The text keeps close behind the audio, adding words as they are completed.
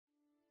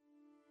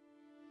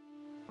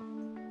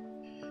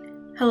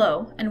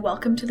Hello, and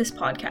welcome to this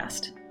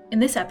podcast. In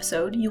this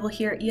episode, you will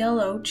hear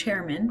ELO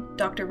Chairman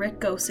Dr. Rick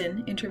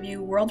Gosen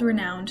interview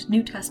world-renowned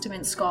New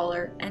Testament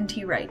scholar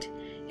N.T. Wright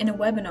in a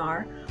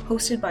webinar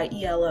hosted by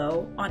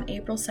ELO on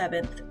April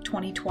 7th,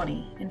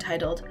 2020,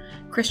 entitled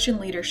Christian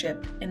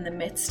Leadership in the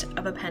Midst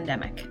of a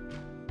Pandemic.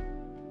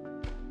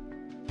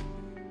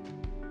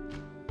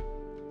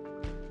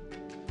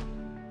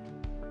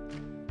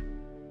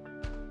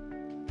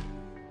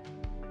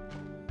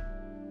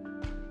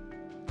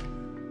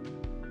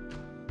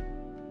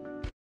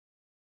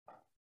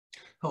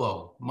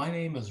 Hello, my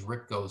name is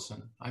Rick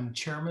Gosen. I'm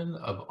chairman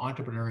of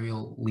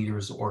Entrepreneurial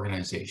Leaders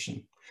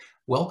Organization.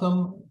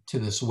 Welcome to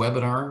this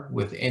webinar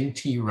with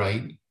N.T.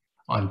 Wright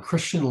on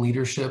Christian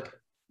leadership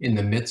in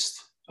the midst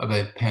of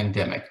a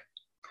pandemic.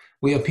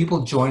 We have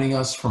people joining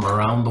us from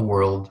around the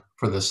world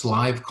for this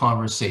live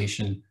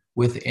conversation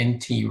with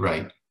N.T.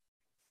 Wright.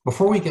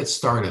 Before we get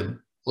started,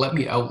 let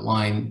me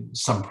outline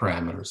some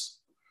parameters.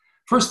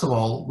 First of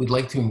all, we'd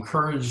like to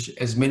encourage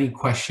as many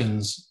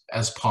questions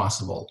as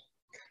possible.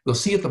 You'll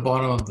see at the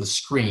bottom of the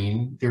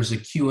screen, there's a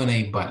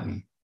Q&A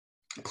button.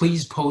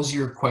 Please pose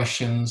your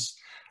questions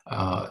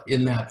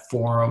in that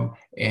forum,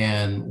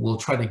 and we'll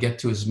try to get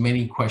to as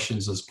many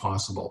questions as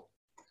possible.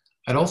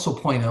 I'd also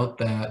point out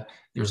that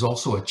there's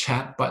also a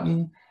chat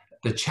button.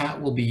 The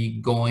chat will be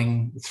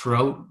going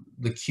throughout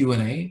the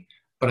Q&A,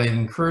 but I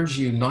encourage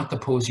you not to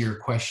pose your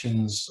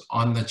questions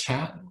on the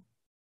chat.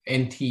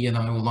 NT and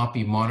I will not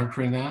be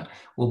monitoring that.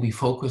 We'll be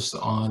focused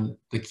on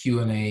the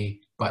Q&A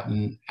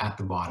button at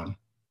the bottom.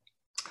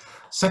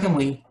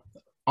 Secondly,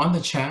 on the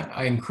chat,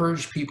 I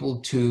encourage people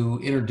to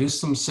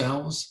introduce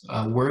themselves,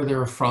 where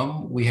they're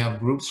from. We have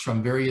groups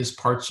from various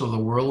parts of the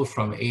world,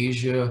 from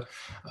Asia,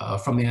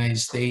 from the United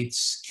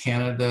States,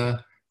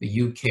 Canada,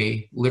 the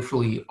UK,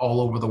 literally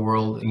all over the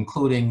world,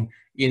 including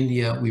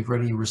India. We've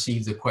already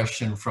received a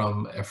question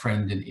from a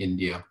friend in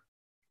India.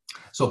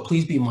 So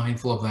please be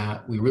mindful of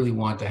that. We really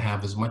want to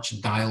have as much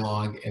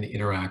dialogue and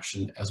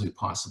interaction as we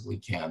possibly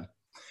can.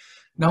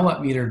 Now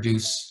let me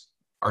introduce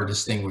our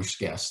distinguished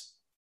guest.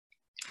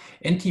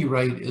 N.T.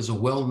 Wright is a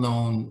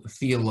well-known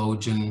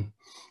theologian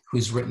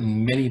who's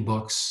written many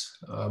books,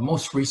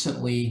 most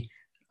recently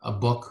a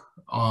book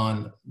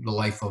on the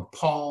life of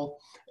Paul,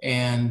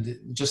 and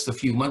just a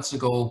few months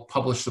ago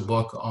published a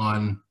book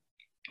on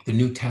the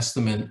New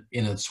Testament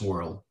in its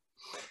world.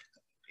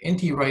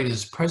 N.T. Wright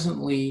is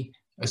presently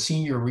a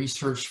senior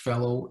research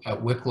fellow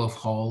at Wycliffe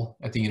Hall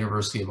at the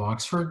University of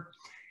Oxford.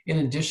 In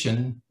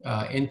addition,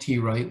 N.T.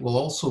 Wright will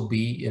also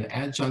be an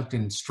adjunct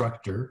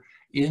instructor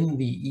in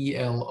the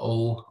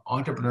ELO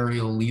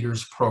Entrepreneurial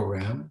Leaders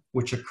Program,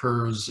 which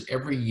occurs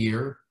every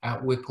year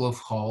at Wycliffe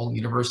Hall,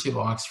 University of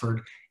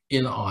Oxford,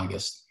 in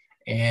August.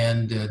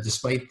 And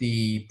despite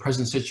the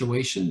present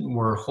situation,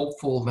 we're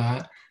hopeful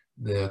that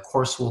the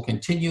course will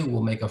continue.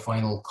 We'll make a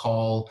final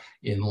call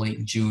in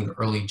late June,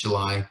 early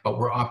July, but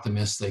we're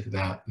optimistic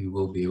that we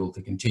will be able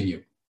to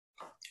continue.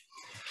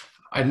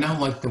 I'd now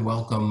like to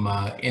welcome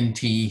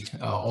NT,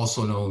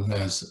 also known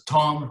as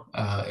Tom,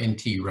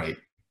 NT Wright.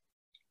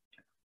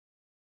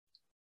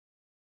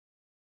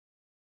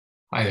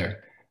 Hi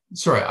there.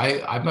 Sorry,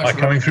 I'm not sure.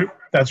 Coming through?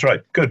 That's right.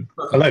 Good.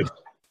 Hello.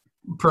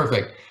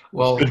 Perfect.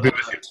 Well, good to be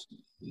with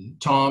you.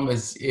 Tom,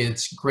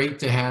 it's great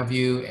to have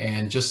you.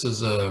 And just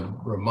as a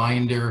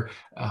reminder,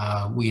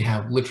 we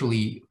have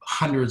literally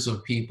hundreds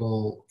of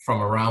people from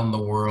around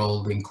the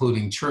world,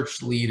 including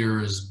church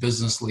leaders,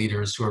 business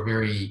leaders, who are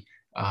very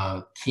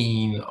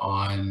keen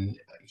on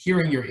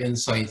hearing your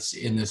insights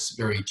in this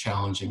very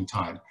challenging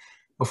time.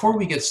 Before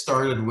we get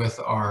started with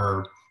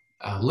our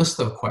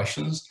list of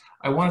questions,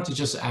 I wanted to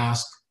just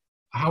ask,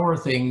 how are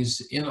things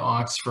in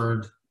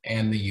Oxford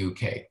and the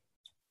UK?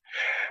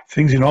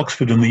 Things in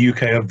Oxford and the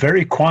UK are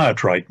very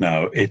quiet right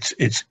now. It's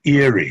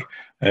eerie.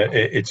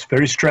 It's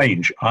very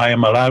strange.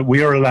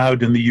 We are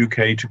allowed in the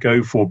UK to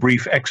go for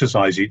brief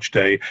exercise each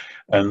day.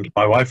 And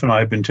my wife and I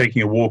have been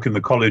taking a walk in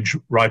the college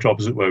right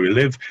opposite where we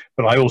live.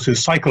 But I also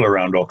cycle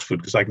around Oxford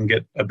because I can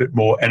get a bit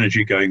more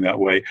energy going that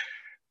way.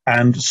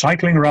 And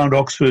cycling around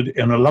Oxford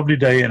in a lovely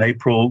day in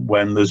April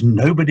when there's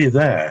nobody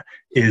there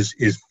is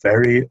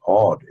very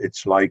odd.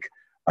 It's like,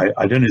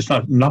 I don't know, it's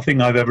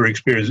nothing I've ever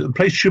experienced. The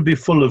place should be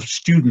full of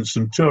students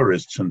and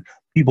tourists and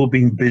people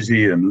being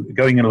busy and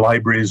going in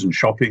libraries and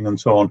shopping and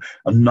so on,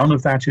 and none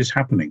of that is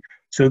happening.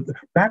 So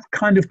that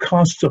kind of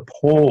casts a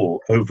pall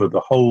over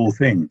the whole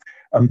thing.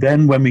 And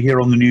then when we hear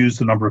on the news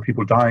the number of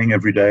people dying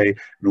every day,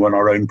 and when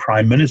our own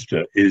Prime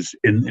Minister is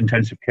in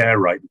intensive care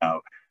right now,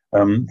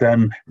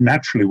 then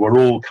naturally we're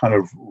all kind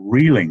of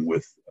reeling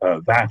with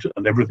that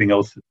and everything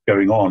else that's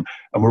going on,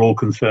 and we're all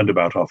concerned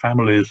about our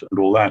families and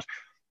all that.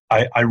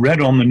 I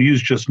read on the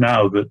news just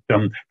now that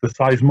the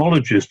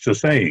seismologists are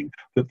saying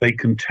that they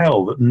can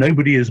tell that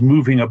nobody is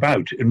moving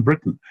about in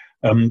Britain.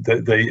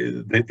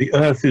 The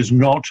earth is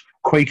not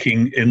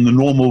quaking in the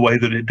normal way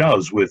that it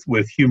does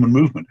with human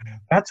movement.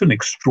 That's an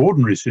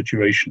extraordinary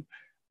situation.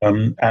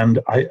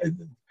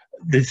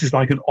 This is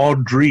like an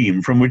odd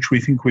dream from which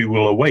we think we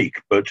will awake,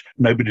 but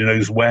nobody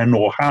knows when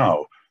or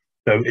how.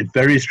 So it's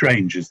very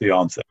strange is the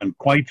answer, and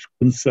quite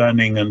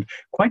concerning and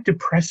quite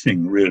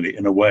depressing, really,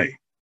 in a way.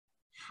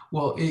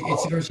 Well,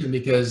 it's interesting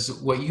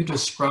because what you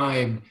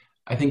described,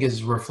 I think,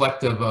 is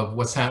reflective of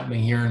what's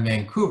happening here in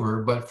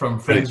Vancouver, but from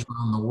friends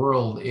around the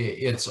world,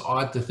 it's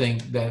odd to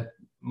think that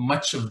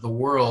much of the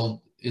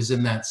world is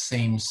in that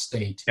same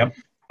state. Yep,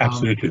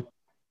 absolutely.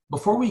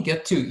 Before we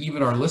get to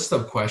even our list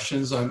of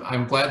questions,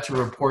 I'm glad to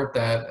report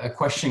that a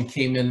question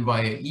came in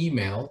via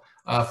email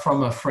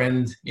from a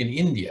friend in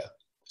India.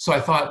 So I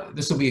thought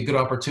this would be a good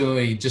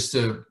opportunity just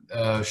to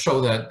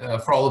show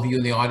that for all of you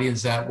in the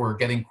audience that we're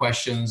getting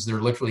questions, they're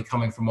literally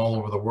coming from all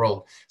over the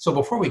world. So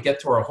before we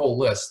get to our whole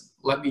list,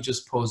 let me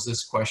just pose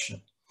this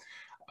question.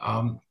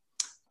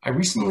 I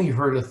recently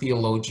heard a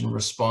theologian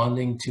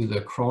responding to the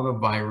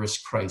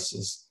coronavirus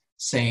crisis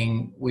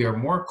saying we are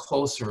more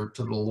closer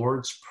to the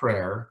Lord's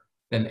Prayer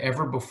than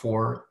ever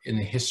before in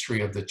the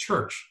history of the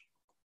church.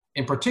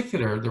 In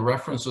particular, the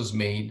reference was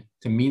made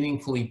to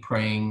meaningfully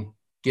praying,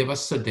 "Give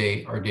us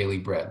today our daily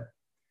bread."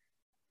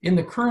 In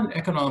the current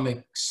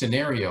economic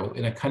scenario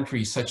in a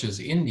country such as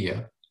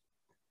India,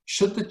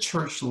 should the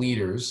church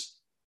leaders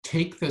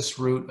take this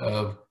route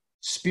of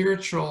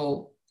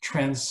spiritual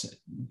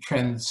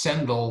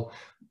transcendental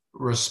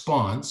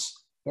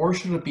response, or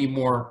should it be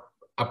more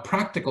a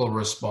practical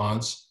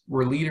response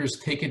where leaders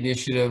take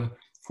initiative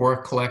for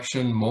a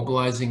collection,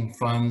 mobilizing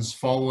funds,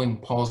 following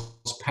Paul's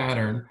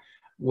pattern,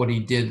 what he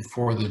did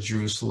for the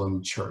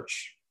Jerusalem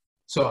church?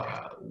 So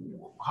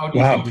how do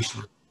you think we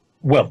should?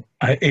 Well,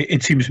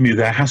 it seems to me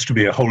there has to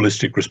be a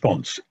holistic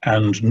response,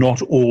 and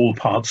not all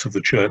parts of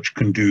the church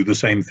can do the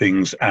same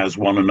things as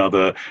one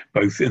another,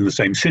 both in the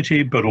same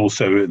city, but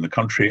also in the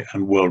country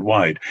and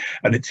worldwide.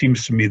 And it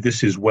seems to me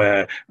this is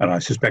where, and I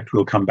suspect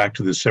we'll come back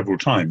to this several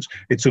times,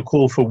 it's a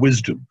call for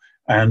wisdom.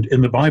 And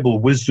in the Bible,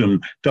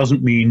 wisdom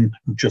doesn't mean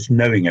just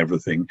knowing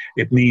everything.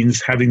 It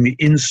means having the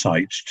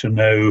insight to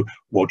know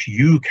what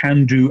you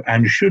can do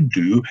and should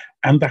do.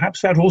 And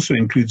perhaps that also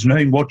includes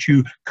knowing what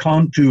you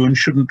can't do and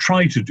shouldn't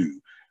try to do.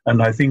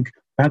 And I think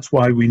that's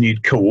why we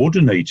need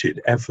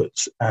coordinated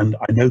efforts. And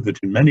I know that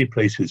in many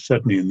places,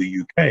 certainly in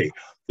the UK,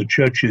 the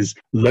churches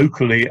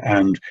locally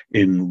and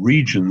in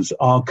regions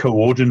are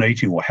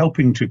coordinating or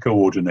helping to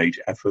coordinate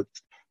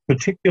efforts,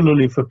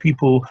 particularly for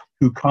people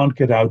who can't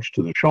get out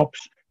to the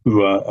shops,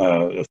 who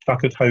are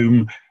stuck at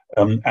home,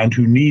 and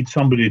who need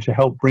somebody to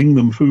help bring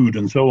them food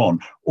and so on,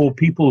 or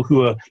people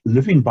who are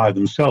living by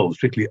themselves,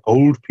 particularly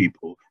old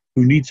people,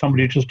 who need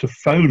somebody just to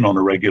phone on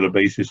a regular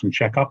basis and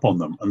check up on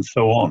them, and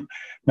so on.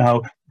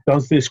 Now,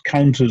 does this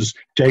count as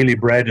daily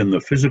bread in the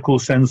physical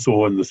sense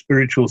or in the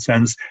spiritual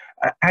sense?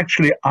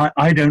 Actually,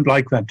 I don't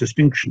like that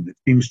distinction. It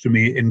seems to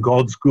me in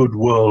God's good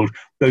world,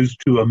 those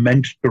two are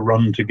meant to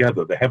run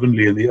together. The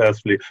heavenly and the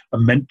earthly are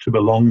meant to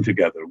belong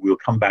together. We'll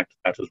come back to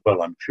that as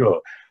well, I'm sure.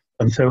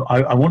 And so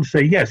I want to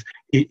say, yes,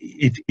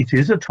 it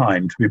is a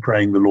time to be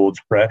praying the Lord's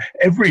Prayer.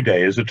 Every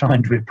day is a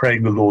time to be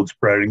praying the Lord's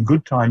Prayer in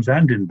good times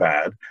and in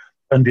bad.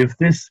 And if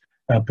this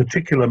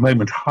particular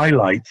moment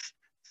highlights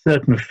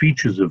certain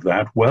features of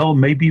that, well,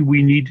 maybe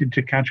we needed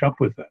to catch up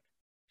with that.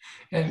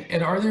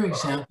 And are there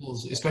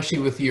examples, especially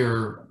with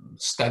your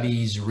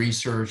studies,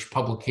 research,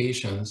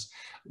 publications,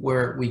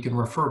 where we can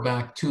refer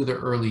back to the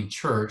early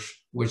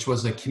church, which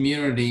was a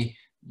community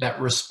that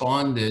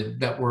responded,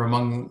 that were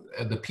among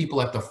the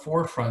people at the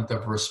forefront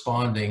of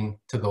responding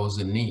to those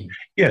in need?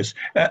 Yes,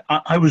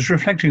 I was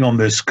reflecting on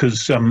this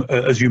because,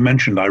 as you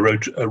mentioned, I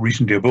wrote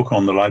recently a book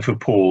on the life of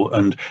Paul,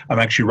 and I'm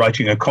actually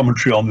writing a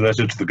commentary on the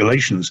letter to the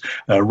Galatians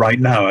right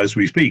now as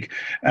we speak.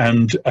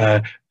 And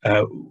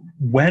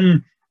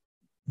when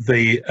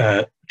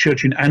the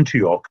church in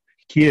Antioch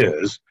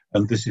hears,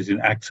 and this is in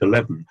Acts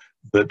 11,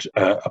 that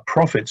a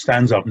prophet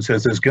stands up and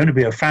says there's going to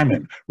be a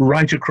famine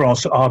right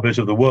across our bit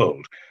of the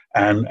world.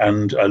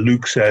 And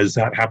Luke says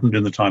that happened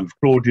in the time of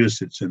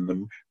Claudius. It's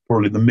in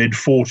probably the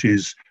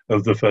mid-40s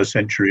of the first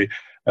century.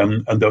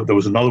 And there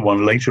was another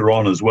one later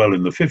on as well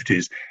in the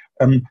 50s.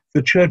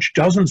 The church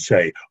doesn't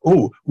say,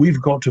 oh, we've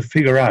got to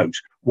figure out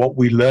what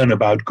we learn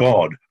about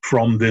God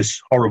from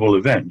this horrible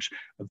event.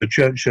 The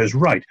church says,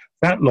 right,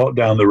 that lot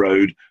down the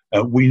road,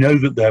 we know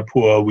that they're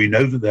poor, we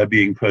know that they're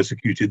being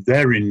persecuted,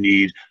 they're in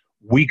need,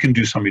 we can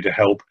do something to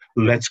help,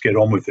 let's get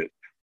on with it.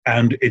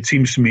 And it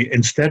seems to me,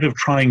 instead of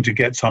trying to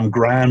get some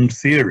grand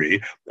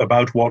theory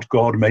about what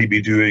God may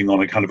be doing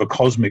on a kind of a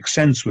cosmic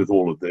sense with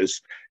all of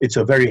this, it's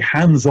a very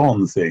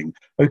hands-on thing.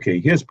 Okay,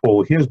 here's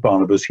Paul, here's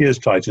Barnabas, here's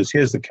Titus,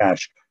 here's the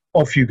cash.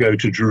 Off you go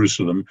to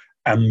Jerusalem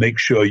and make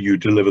sure you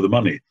deliver the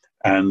money.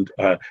 And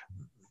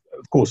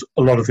of course,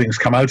 a lot of things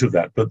come out of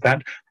that, but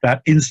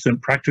that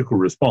instant practical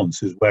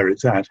response is where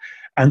it's at.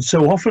 And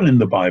so often in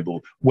the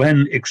Bible,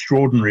 when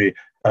extraordinary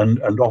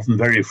and often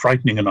very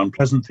frightening and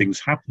unpleasant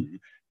things happen,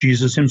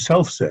 Jesus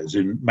himself says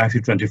in Matthew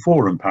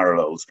 24 and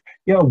parallels,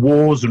 yeah,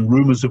 wars and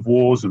rumors of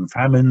wars and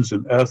famines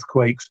and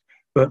earthquakes,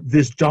 but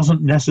this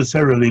doesn't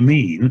necessarily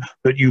mean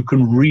that you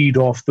can read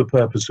off the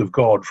purpose of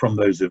God from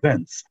those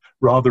events.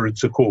 Rather,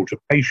 it's a call to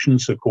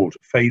patience, a call to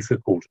faith, a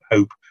call to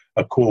hope,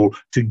 a call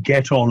to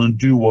get on and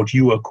do what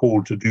you are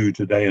called to do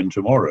today and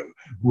tomorrow,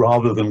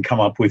 rather than come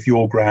up with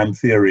your grand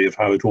theory of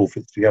how it all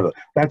fits together.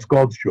 That's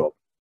God's job.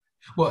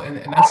 Well, and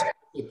that's a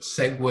good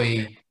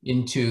segue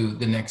into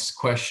the next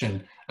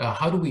question.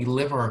 How do we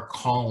live our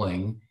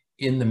calling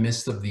in the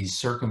midst of these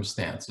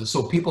circumstances?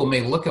 So people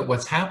may look at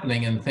what's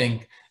happening and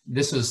think,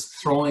 this is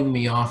throwing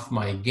me off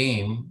my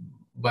game,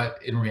 but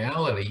in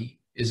reality,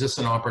 is this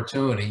an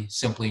opportunity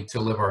simply to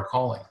live our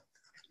calling?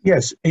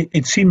 Yes,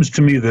 it seems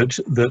to me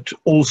that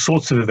all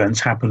sorts of events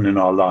happen in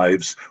our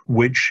lives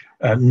which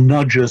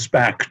nudge us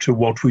back to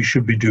what we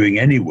should be doing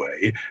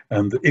anyway.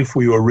 And if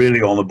we were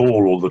really on the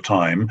ball all the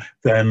time,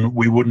 then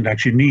we wouldn't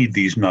actually need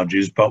these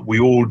nudges, but we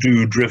all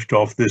do drift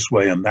off this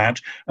way and that,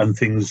 and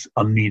things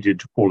are needed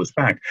to call us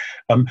back.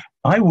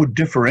 I would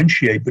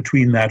differentiate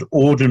between that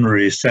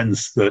ordinary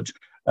sense that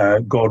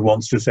God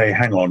wants to say,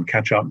 hang on,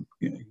 catch up,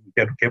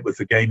 get with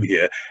the game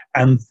here,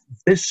 and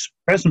this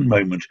present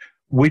moment,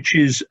 which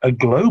is a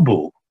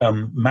global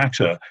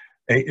matter,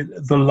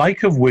 the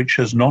like of which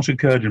has not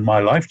occurred in my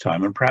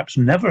lifetime and perhaps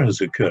never has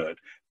occurred.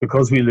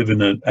 Because we live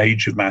in an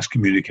age of mass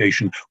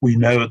communication, we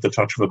know at the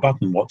touch of a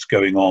button what's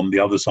going on the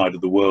other side of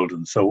the world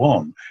and so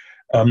on.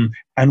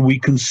 And we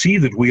can see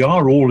that we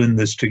are all in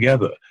this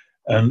together.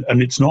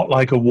 And it's not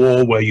like a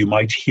war where you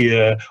might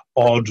hear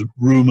odd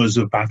rumors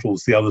of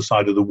battles the other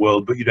side of the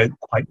world, but you don't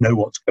quite know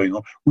what's going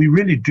on. We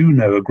really do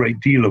know a great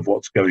deal of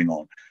what's going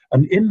on.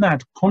 And in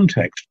that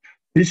context,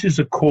 this is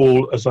a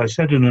call, as I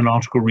said in an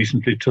article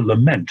recently, to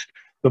lament.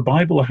 The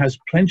Bible has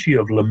plenty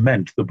of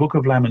lament. The book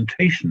of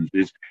Lamentations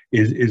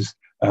is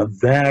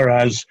there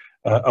as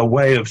a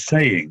way of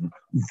saying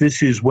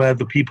this is where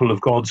the people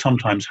of God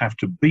sometimes have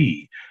to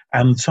be.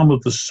 And some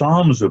of the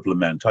Psalms of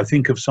lament, I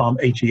think of Psalm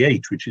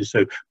 88, which is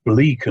so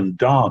bleak and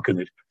dark, and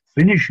it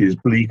finishes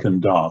bleak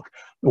and dark,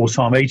 or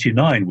Psalm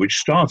 89, which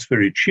starts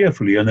very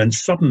cheerfully, and then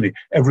suddenly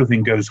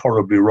everything goes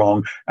horribly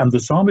wrong, and the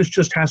psalmist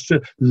just has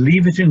to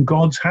leave it in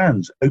God's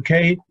hands.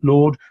 Okay,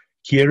 Lord,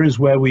 here is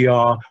where we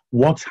are.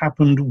 What's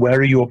happened? Where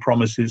are your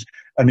promises?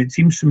 And it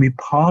seems to me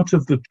part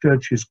of the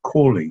church's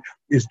calling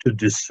is to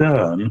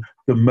discern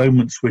the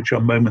moments which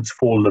are moments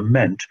for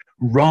lament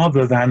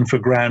rather than for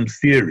grand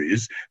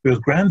theories, because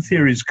grand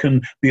theories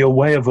can be a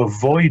way of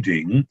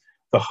avoiding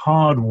the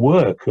hard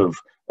work of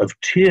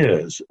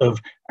tears, of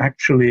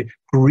actually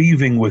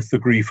grieving with the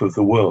grief of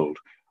the world.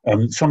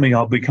 Something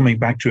I'll be coming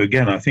back to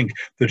again. I think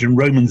that in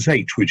Romans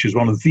 8, which is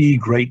one of the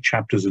great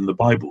chapters in the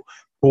Bible,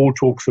 Paul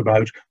talks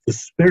about the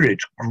Spirit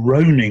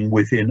groaning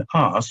within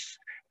us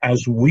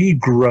as we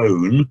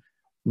groan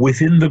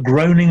within the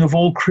groaning of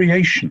all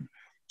creation.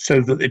 So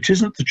that it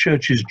isn't the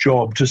church's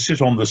job to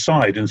sit on the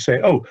side and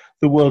say, oh,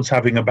 the world's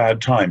having a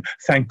bad time.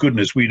 Thank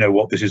goodness we know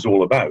what this is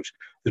all about.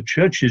 The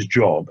church's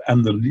job,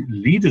 and the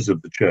leaders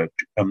of the church,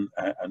 and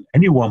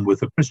anyone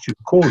with a Christian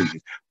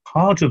calling,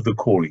 part of the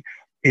calling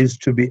is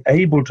to be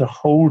able to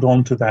hold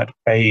on to that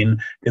pain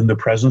in the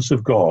presence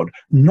of God,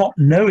 not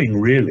knowing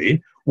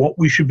really what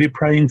we should be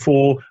praying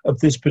for at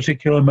this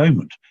particular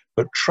moment,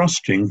 but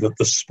trusting that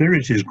the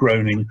Spirit is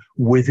groaning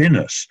within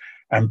us.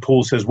 And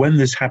Paul says, when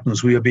this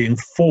happens, we are being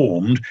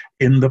formed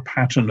in the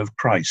pattern of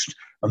Christ.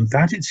 And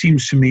that, it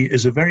seems to me,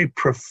 is a very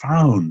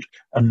profound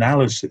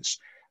analysis.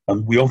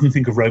 And we often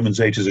think of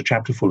Romans 8 as a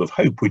chapter full of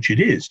hope, which it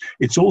is.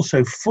 It's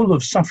also full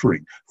of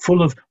suffering,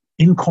 full of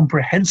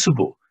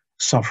incomprehensible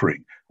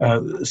suffering,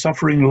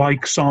 suffering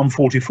like Psalm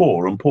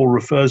 44. And Paul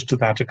refers to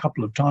that a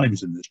couple of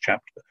times in this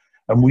chapter.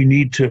 And we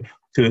need to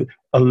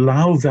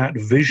allow that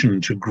vision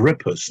to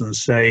grip us and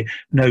say,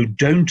 no,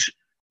 don't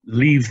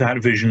leave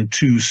that vision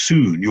too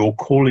soon. Your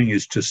calling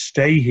is to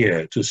stay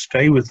here, to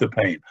stay with the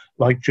pain,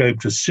 like Job,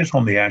 to sit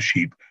on the ash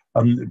heap.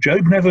 And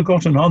Job never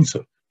got an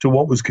answer to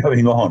what was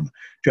going on.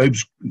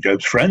 Job's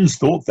friends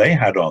thought they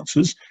had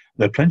answers.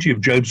 There are plenty of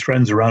Job's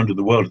friends around in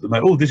the world at the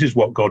moment. Oh, this is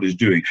what God is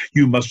doing.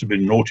 You must have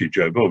been naughty,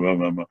 Job. Oh, blah,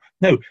 blah, blah.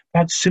 No,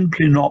 that's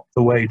simply not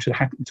the way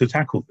to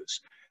tackle this.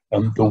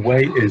 The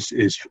way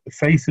is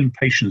faith and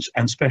patience,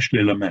 and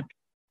especially lament.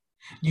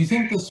 Do you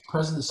think this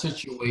present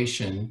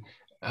situation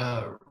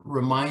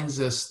reminds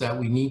us that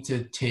we need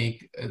to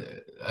take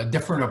a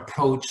different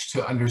approach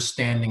to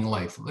understanding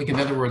life? Like, in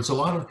other words, a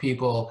lot of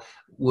people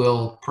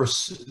will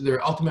pursue,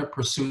 their ultimate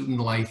pursuit in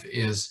life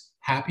is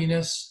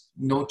happiness,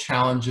 no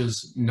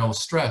challenges, no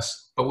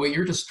stress. But what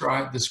you're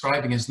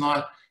describing is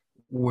not,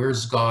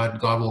 where's God?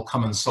 God will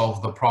come and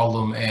solve the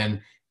problem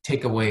and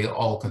take away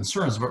all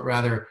concerns, but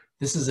rather,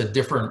 this is a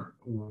different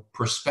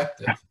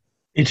perspective.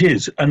 It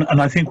is. And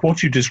I think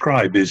what you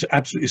describe is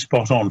absolutely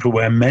spot on for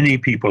where many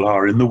people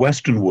are in the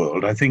Western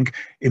world. I think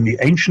in the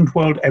ancient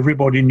world,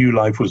 everybody knew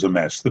life was a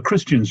mess. The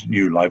Christians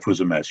knew life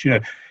was a mess. You know,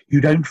 you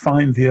don't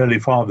find the early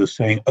fathers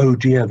saying, oh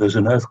dear, there's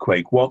an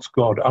earthquake. What's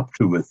God up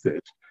to with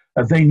this?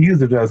 They knew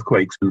that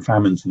earthquakes and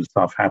famines and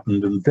stuff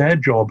happened, and their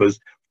job as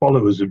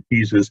followers of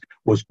Jesus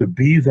was to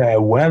be there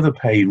where the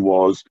pain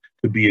was,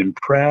 to be in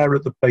prayer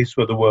at the place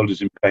where the world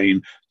is in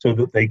pain, so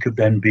that they could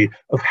then be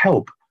of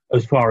help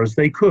as far as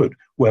they could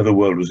where the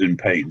world was in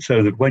pain.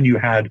 So that when you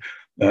had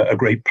a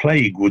great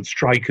plague would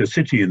strike a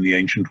city in the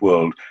ancient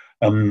world,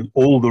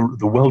 all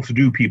the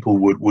well-to-do people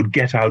would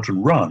get out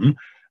and run,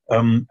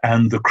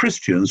 and the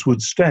Christians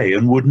would stay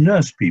and would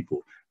nurse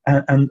people.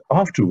 And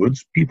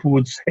afterwards, people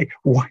would say,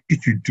 "Why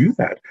did you do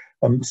that?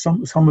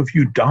 Some of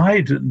you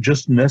died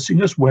just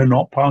nursing us. We're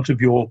not part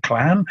of your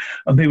clan."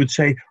 And they would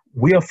say,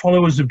 "We are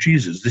followers of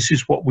Jesus. This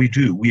is what we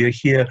do. We are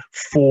here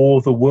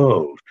for the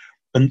world."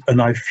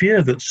 And I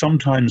fear that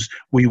sometimes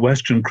we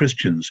Western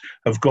Christians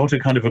have got a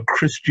kind of a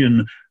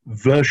Christian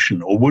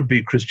version, or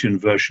would-be Christian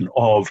version,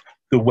 of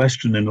the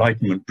Western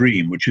Enlightenment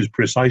dream, which is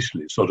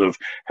precisely sort of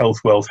health,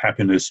 wealth,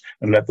 happiness,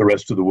 and let the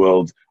rest of the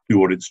world do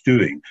what it's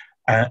doing.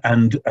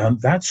 And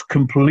that's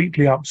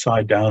completely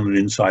upside down and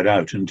inside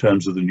out in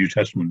terms of the New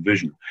Testament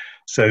vision.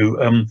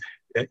 So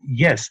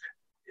yes,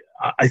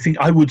 I think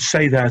I would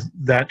say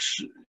that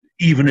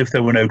even if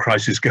there were no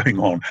crisis going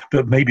on,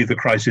 that maybe the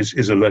crisis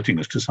is alerting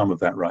us to some of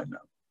that right now.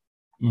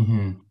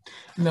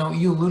 Mm-hmm. Now,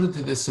 you alluded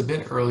to this a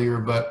bit earlier,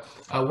 but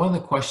one of the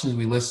questions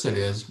we listed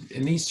is,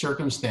 in these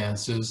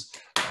circumstances,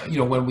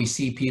 when we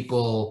see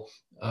people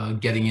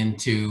getting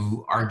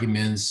into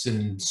arguments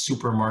and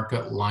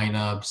supermarket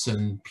lineups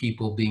and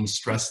people being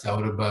stressed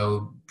out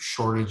about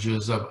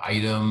shortages of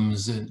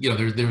items, and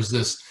there's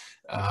this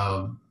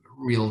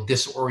real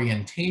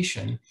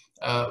disorientation.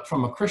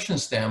 From a Christian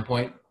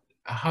standpoint,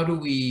 how do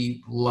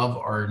we love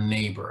our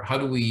neighbor? How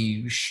do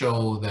we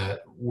show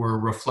that we're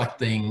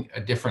reflecting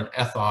a different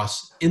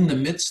ethos in the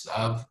midst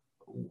of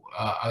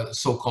a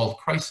so-called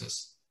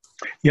crisis?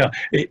 Yeah,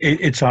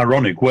 it's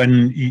ironic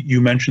when you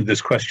mentioned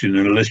this question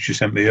in a list you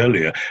sent me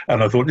earlier,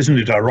 and I thought, isn't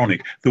it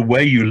ironic? The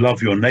way you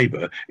love your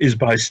neighbor is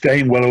by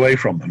staying well away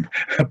from them,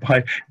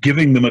 by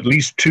giving them at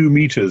least 2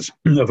 meters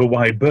of a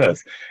wide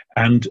berth.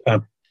 And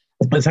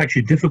it's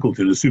actually difficult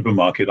in a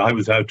supermarket. I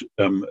was out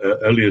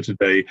earlier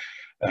today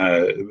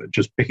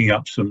just picking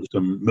up some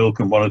milk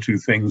and 1 or 2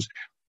 things.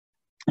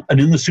 And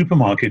in the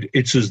supermarket,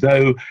 it's as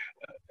though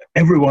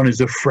everyone is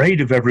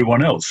afraid of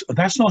everyone else.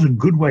 That's not a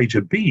good way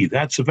to be.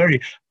 That's a very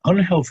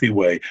unhealthy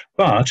way,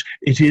 but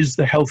it is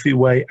the healthy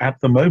way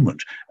at the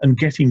moment. And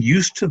getting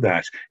used to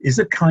that is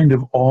a kind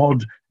of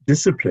odd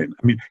discipline.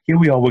 I mean, here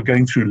we are, we're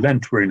going through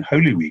Lent, we're in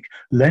Holy Week.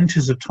 Lent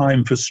is a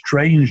time for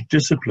strange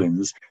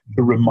disciplines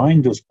to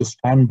remind us to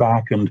stand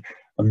back and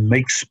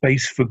make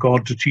space for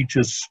God to teach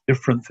us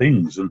different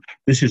things. And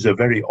this is a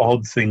very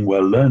odd thing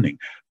we're learning.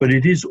 But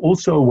it is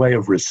also a way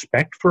of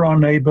respect for our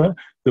neighbor,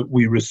 that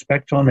we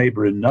respect our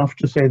neighbor enough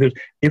to say that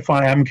if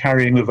I am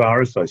carrying the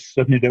virus, I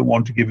certainly don't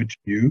want to give it to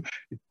you.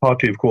 It's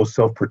partly, of course,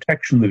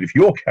 self-protection, that if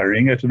you're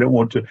carrying it, I don't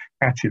want to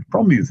catch it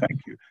from you,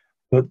 thank you.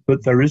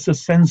 But there is a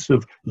sense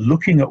of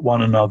looking at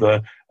one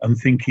another and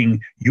thinking,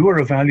 you are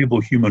a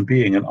valuable human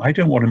being, and I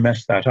don't want to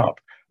mess that up.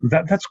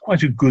 That's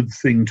quite a good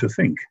thing to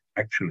think,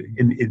 actually,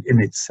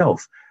 in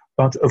itself.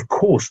 But of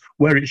course,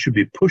 where it should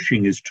be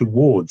pushing is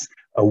towards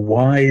a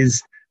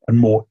wise and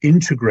more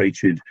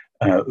integrated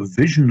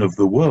vision of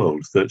the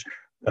world, that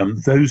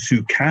those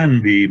who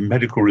can be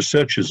medical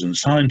researchers and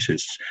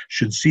scientists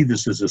should see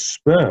this as a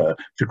spur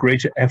to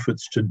greater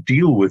efforts to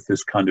deal with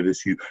this kind of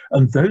issue.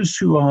 And those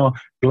who are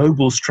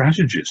global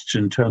strategists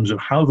in terms of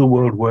how the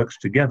world works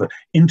together,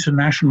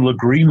 international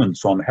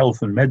agreements on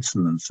health and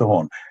medicine and so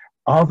on,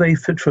 are they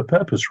fit for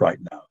purpose right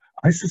now?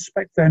 I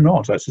suspect they're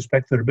not. I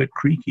suspect they're a bit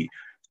creaky.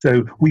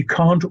 So we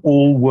can't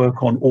all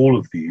work on all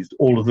of these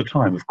all of the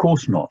time. Of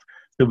course not.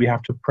 So we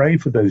have to pray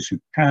for those who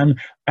can.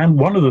 And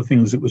one of the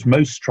things that was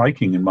most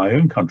striking in my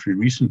own country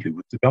recently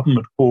was the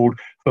government called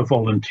for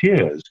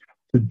volunteers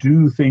to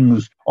do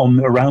things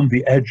around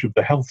the edge of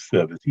the health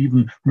service.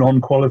 Even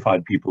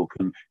non-qualified people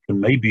can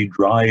maybe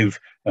drive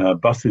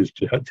buses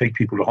to take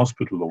people to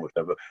hospital or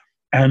whatever.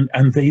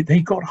 And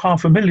they got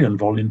 500,000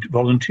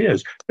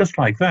 volunteers, just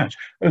like that.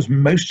 It was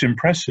most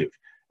impressive.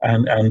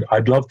 And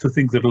I'd love to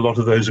think that a lot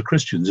of those are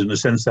Christians. In a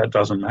sense, that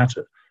doesn't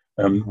matter.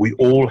 We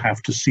all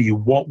have to see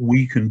what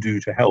we can do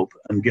to help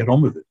and get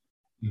on with it.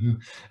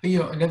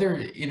 Mm-hmm. Another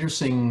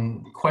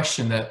interesting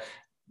question that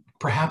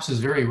perhaps is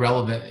very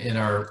relevant in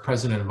our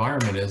present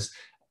environment is,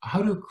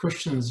 how do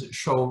Christians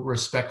show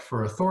respect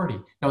for authority?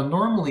 Now,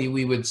 normally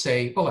we would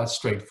say, well, that's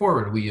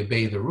straightforward. We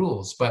obey the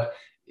rules. But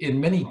in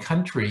many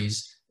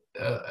countries,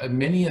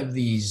 many of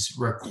these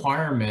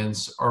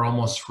requirements are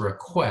almost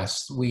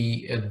requests.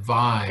 We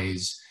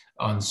advise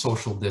on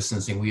social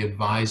distancing. We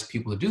advise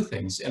people to do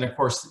things. And of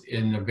course,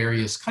 in the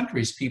various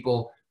countries,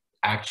 people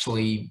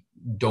actually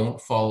don't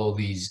follow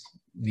these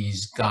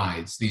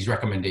guides, these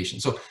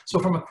recommendations. So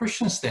from a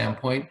Christian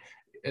standpoint,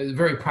 a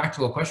very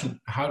practical question,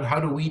 how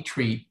do we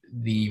treat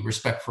the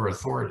respect for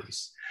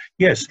authorities?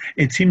 Yes,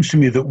 it seems to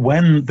me that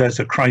when there's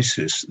a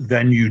crisis,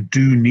 then you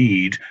do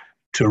need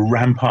to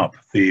ramp up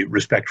the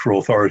respect for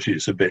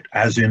authorities a bit,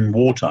 as in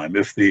wartime.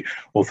 If the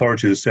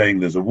authorities are saying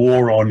there's a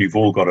war on, you've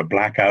all got to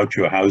black out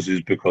your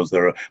houses because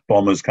there are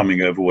bombers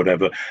coming over,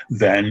 whatever,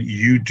 then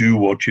you do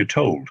what you're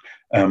told,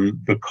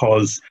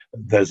 because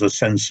there's a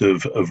sense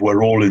of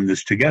we're all in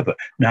this together.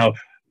 Now,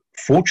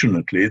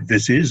 Fortunately,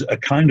 this is a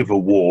kind of a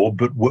war,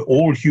 but we're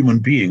all human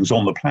beings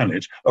on the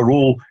planet are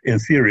all, in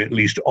theory at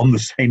least, on the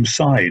same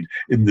side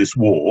in this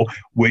war,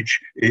 which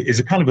is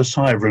a kind of a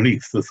sigh of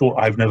relief. The thought,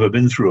 I've never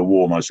been through a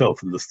war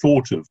myself, and the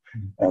thought of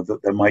that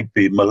there might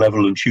be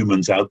malevolent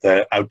humans out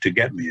there out to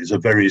get me is a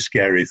very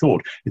scary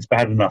thought. It's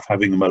bad enough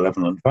having a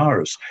malevolent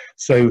virus.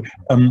 So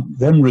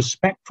then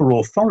respect for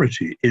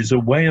authority is a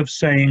way of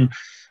saying,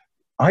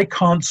 I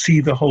can't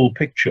see the whole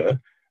picture.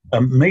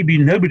 Maybe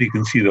nobody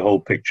can see the whole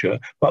picture,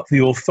 but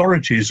the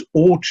authorities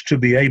ought to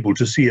be able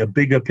to see a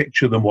bigger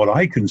picture than what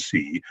I can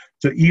see.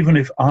 So even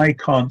if I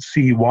can't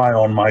see why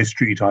on my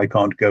street I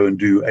can't go and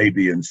do A,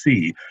 B, and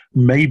C,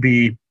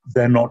 maybe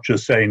they're not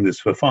just saying this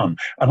for fun.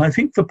 And I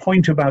think the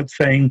point about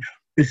saying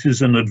this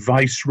is an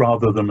advice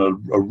rather than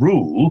a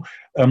rule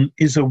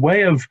is a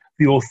way of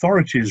the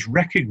authorities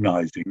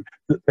recognizing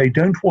that they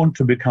don't want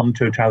to become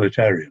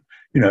totalitarian.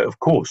 Of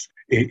course,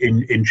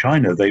 in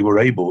China, they were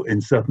able, in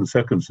certain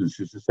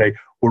circumstances, to say,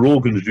 we're all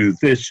going to do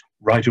this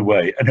right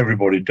away, and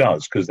everybody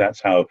does, because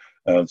that's how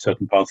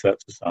certain parts of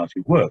that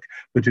society work.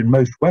 But in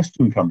most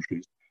Western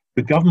countries,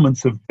 the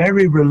governments are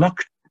very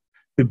reluctant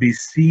to be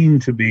seen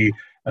to be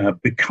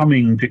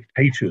becoming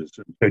dictators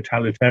and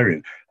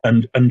totalitarian.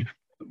 And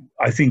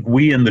I think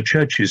we in the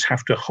churches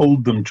have to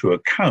hold them to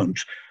account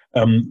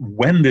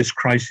when this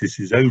crisis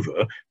is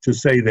over, to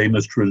say they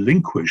must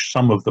relinquish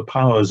some of the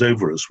powers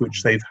over us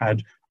which they've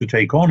had to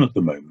take on at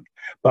the moment.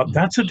 But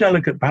that's a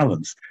delicate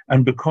balance.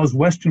 And because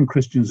Western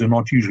Christians are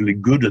not usually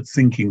good at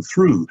thinking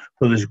through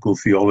political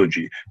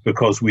theology,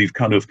 because we've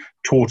kind of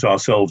taught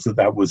ourselves that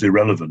that was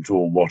irrelevant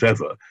or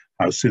whatever,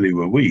 how silly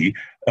were we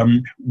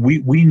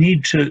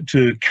need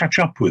to catch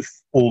up with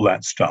all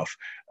that stuff.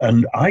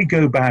 And I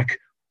go back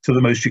to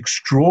the most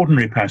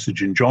extraordinary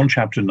passage in John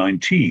chapter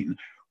 19,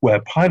 where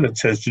Pilate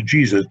says to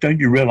Jesus, don't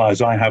you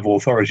realize I have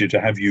authority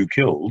to have you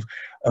killed?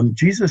 And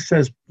Jesus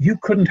says, you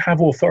couldn't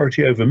have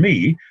authority over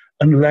me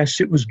unless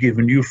it was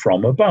given you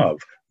from above.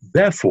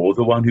 Therefore,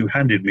 the one who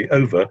handed me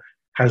over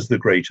has the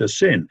greater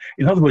sin.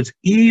 In other words,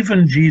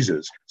 even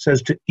Jesus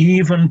says to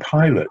even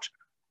Pilate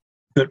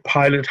that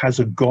Pilate has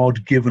a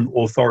God-given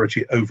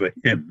authority over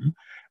him.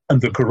 And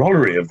the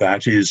corollary of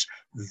that is,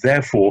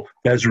 therefore,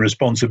 there's a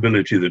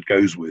responsibility that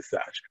goes with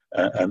that.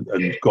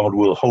 And God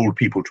will hold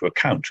people to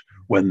account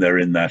when they're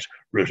in that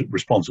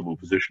responsible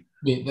position.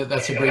 I mean,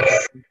 that's a great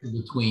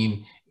distinction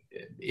between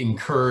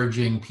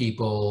encouraging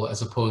people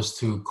as opposed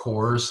to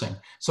coercing.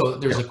 So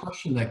there's a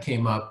question that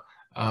came up,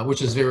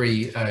 which is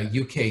very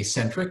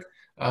UK-centric.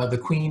 The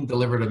Queen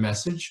delivered a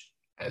message.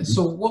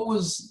 So what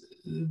was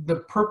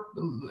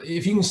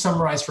if you can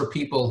summarize for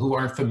people who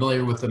aren't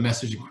familiar with the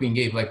message the Queen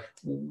gave, like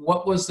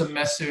what was the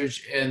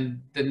message and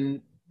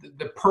then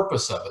the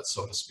purpose of it,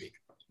 so to speak?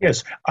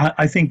 Yes,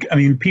 I think,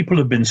 people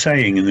have been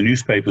saying in the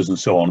newspapers and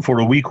so on for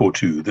a week or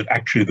two that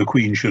actually the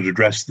Queen should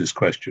address this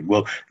question.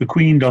 Well, the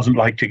Queen doesn't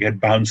like to get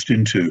bounced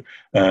into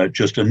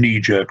just a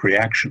knee-jerk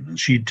reaction. And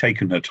she'd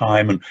taken her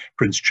time, and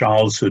Prince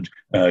Charles had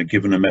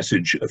given a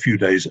message a few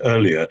days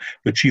earlier,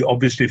 but she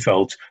obviously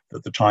felt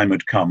that the time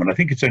had come. And I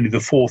think it's only the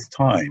fourth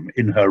time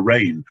in her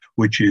reign,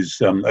 which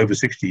is over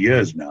 60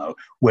 years now,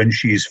 when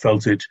she's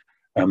felt it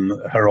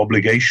her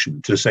obligation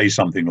to say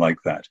something like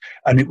that.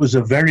 And it was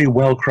a very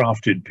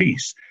well-crafted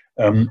piece.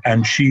 And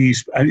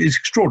it's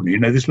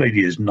extraordinary. This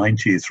lady is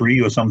 93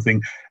 or something,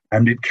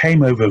 and it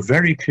came over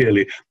very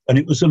clearly. And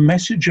it was a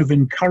message of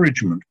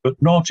encouragement, but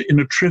not in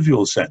a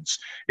trivial sense.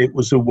 It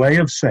was a way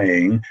of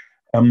saying,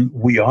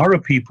 we are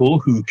a people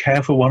who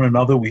care for one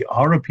another. We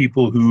are a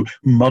people who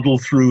muddle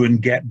through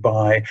and get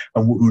by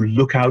and who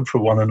look out for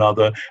one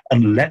another.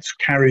 And let's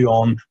carry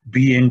on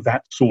being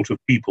that sort of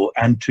people.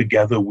 And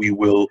together we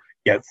will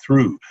get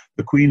through.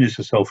 The Queen is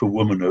herself a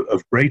woman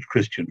of great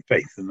Christian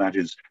faith, and that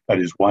is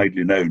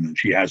widely known, and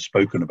she has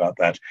spoken about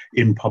that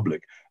in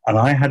public. And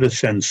I had a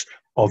sense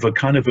of a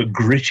kind of a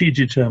gritty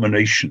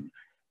determination,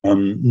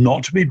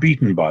 not to be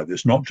beaten by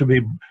this, not to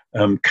be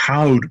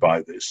cowed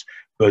by this,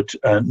 but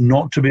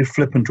not to be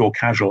flippant or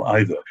casual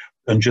either,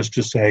 and just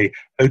to say,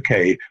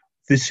 okay,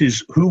 this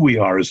is who we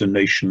are as a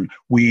nation.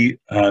 We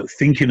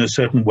think in a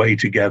certain way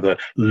together.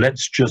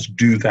 Let's just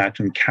do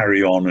that and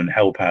carry on and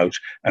help out,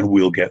 and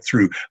we'll get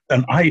through.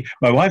 And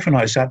my wife and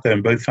I sat there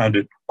and both found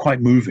it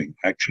quite moving,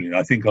 actually.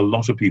 I think a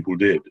lot of people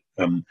did.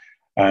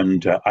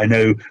 I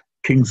know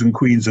kings and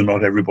queens are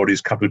not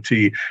everybody's cup of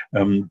tea,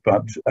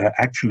 but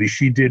actually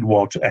she did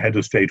what a head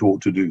of state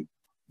ought to do.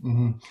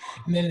 Mm-hmm.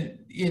 And then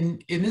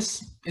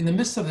in the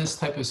midst of this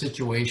type of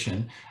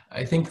situation,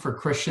 I think for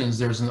Christians,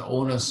 there's an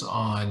onus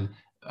on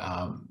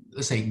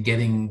let's say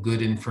getting good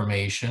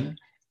information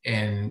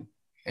and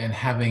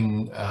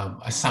having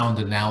a sound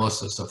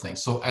analysis of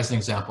things. So as an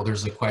example,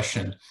 there's a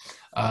question,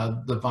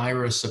 the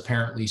virus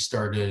apparently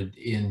started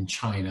in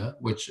China,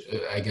 which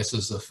I guess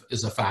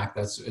is a fact.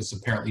 It's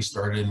apparently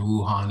started in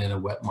Wuhan in a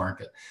wet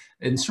market.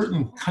 In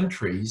certain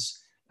countries,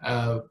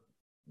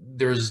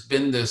 there's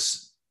been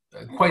this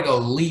quite a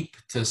leap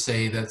to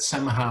say that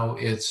somehow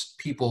it's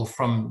people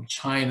from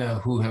China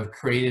who have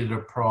created a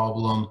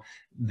problem,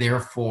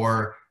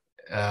 therefore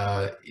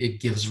it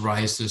gives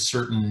rise to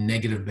certain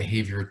negative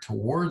behavior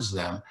towards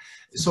them.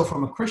 So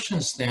from a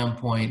Christian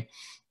standpoint,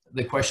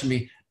 the question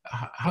be,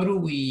 how do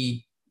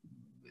we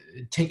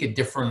take a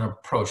different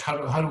approach?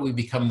 How do we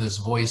become this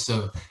voice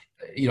of,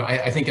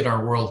 I think in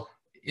our world,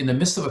 in the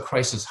midst of a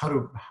crisis, how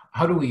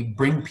do we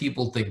bring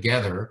people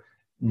together,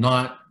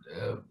 not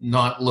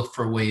look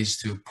for ways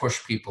to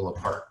push people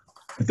apart?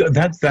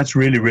 That's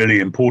really, really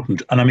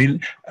important. And I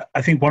mean,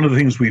 I think one of the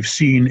things we've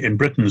seen in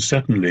Britain,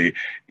 certainly,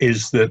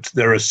 is that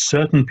there are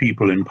certain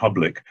people in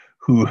public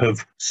who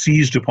have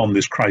seized upon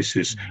this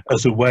crisis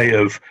as a way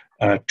of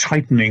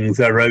tightening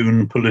their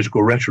own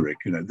political rhetoric.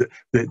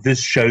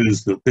 This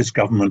shows that this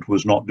government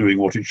was not doing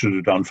what it should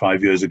have done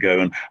 5 years ago,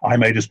 and I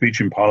made a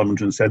speech in Parliament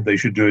and said they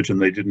should do it,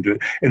 and they didn't do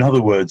it. In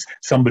other words,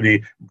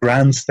 somebody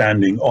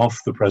grandstanding off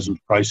the present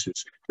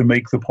crisis to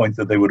make the point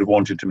that they would have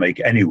wanted to make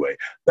anyway.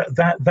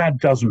 That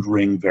doesn't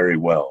ring very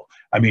well.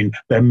 I mean,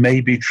 there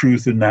may be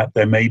truth in that.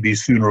 There may be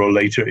sooner or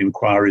later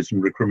inquiries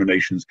and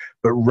recriminations,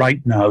 but right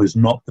now is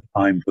not the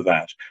time for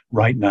that.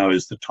 Right now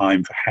is the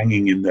time for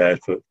hanging in there,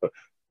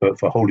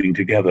 for holding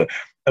together.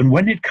 And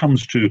when it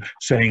comes to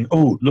saying,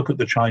 oh, look at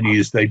the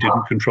Chinese, they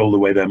didn't control the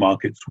way their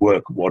markets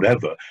work,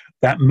 whatever,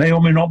 that may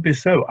or may not be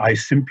so. I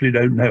simply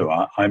don't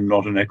know. I'm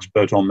not an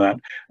expert on that,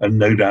 and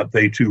no doubt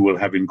they too will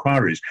have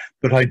inquiries.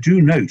 But I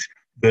do note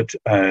that,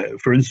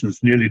 for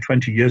instance, nearly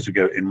 20 years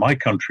ago in my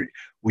country,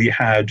 we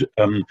had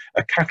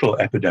a cattle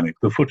epidemic,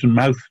 the foot and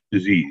mouth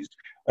disease.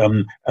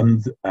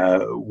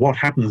 What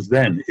happens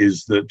then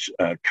is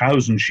that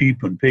cows and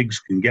sheep and pigs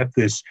can get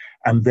this,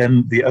 and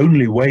then the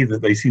only way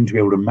that they seem to be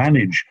able to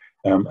manage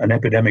an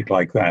epidemic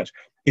like that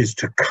is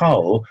to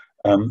cull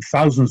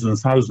thousands and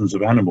thousands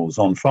of animals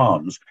on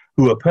farms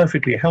who are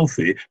perfectly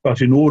healthy,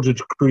 but in order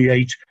to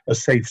create a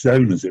safe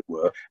zone, as it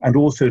were, and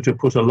also to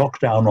put a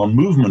lockdown on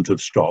movement of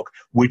stock,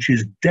 which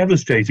is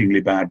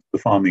devastatingly bad for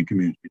the farming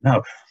community.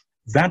 Now,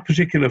 that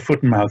particular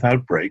foot and mouth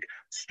outbreak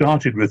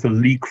started with a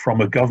leak from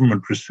a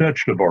government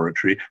research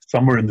laboratory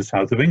somewhere in the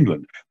south of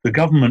England. The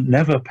government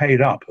never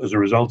paid up as a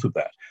result of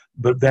that.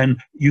 But then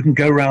you can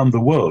go around the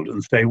world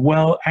and say,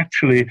 well,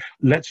 actually,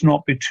 let's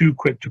not be too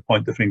quick to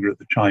point the finger at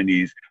the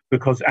Chinese,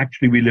 because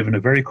actually we live in a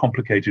very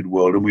complicated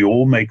world and we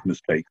all make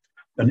mistakes.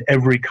 And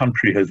every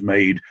country has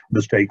made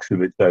mistakes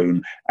of its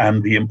own.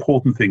 And the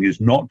important thing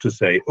is not to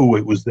say, oh,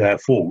 it was their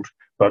fault,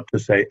 but to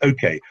say,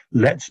 okay,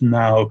 let's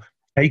now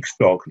take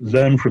stock,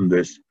 learn from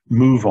this,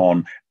 move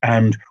on.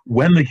 And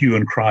when the hue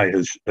and cry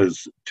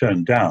has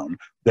turned down,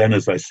 then,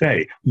 as I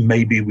say,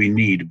 maybe we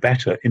need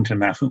better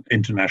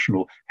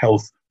international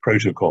health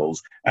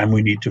protocols, and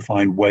we need to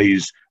find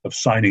ways of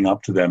signing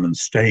up to them and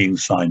staying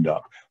signed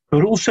up.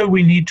 But also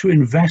we need to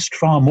invest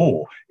far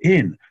more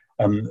in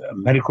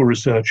medical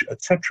research,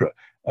 etc.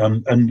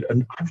 And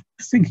I'm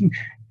thinking,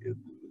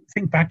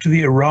 think back to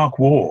the Iraq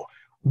War.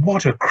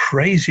 What a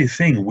crazy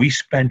thing. We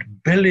spent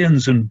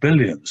billions and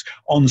billions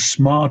on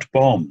smart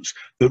bombs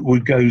that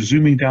would go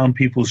zooming down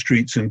people's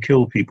streets and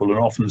kill people, and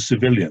often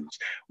civilians.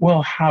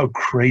 Well, how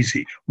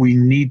crazy. We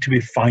need to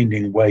be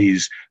finding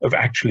ways of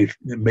actually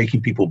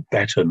making people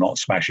better, not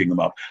smashing them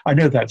up. I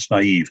know that's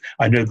naive.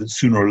 I know that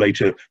sooner or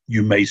later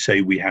you may say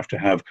we have to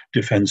have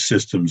defense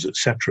systems,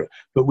 etc.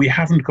 But we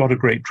haven't got a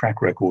great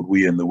track record,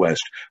 we in the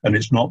West, and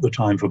it's not the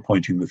time for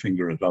pointing the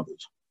finger at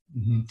others.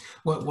 Mm-hmm.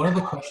 Well, one of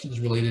the questions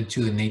related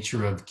to the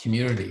nature of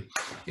community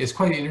is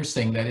quite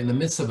interesting that in the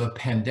midst of a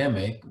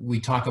pandemic, we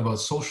talk about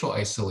social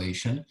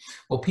isolation.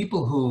 Well,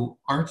 people who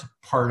aren't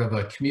part of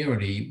a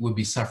community would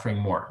be suffering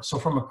more. So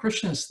from a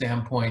Christian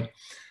standpoint,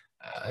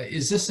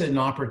 is this an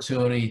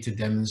opportunity to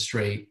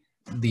demonstrate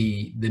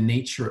the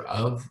nature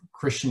of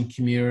Christian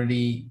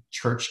community,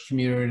 church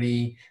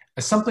community,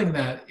 as something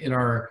that in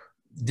our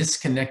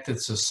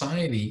disconnected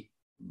society,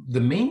 the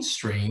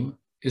mainstream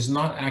is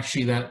not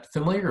actually that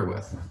familiar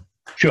with?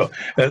 Sure,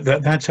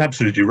 that's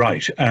absolutely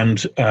right.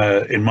 And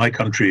in my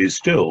country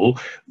still,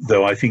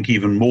 though I think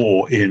even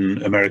more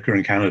in America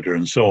and Canada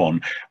and so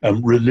on,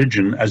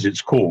 religion, as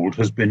it's called,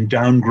 has been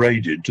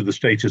downgraded to the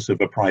status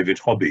of a private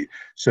hobby,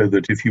 so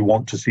that if you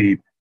want to see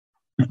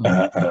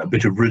a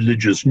bit of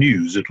religious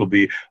news, it'll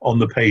be on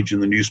the page in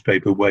the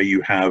newspaper where you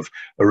have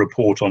a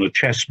report on a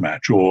chess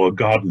match or a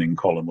gardening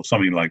column or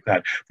something like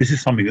that. This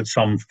is something that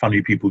some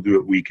funny people do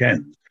at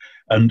weekends.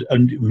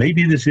 And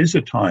maybe this is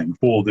a time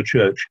for the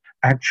church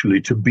actually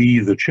to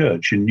be the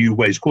church in new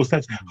ways. Of course,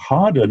 that's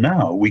harder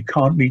now. We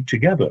can't meet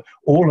together.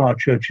 All our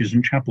churches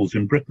and chapels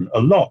in Britain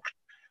are locked.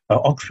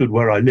 Oxford,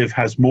 where I live,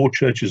 has more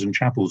churches and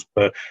chapels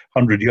per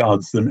 100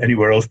 yards than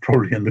anywhere else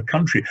probably in the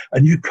country,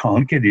 and you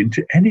can't get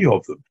into any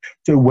of them.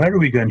 So where are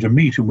we going to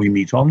meet? And we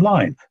meet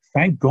online.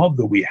 Thank God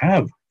that we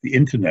have the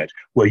internet,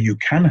 where you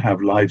can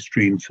have live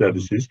stream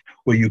services,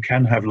 where you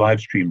can have live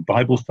stream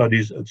Bible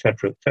studies,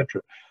 etc.,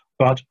 etc.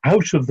 But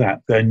out of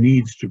that, there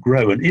needs to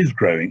grow, and is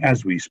growing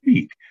as we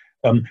speak,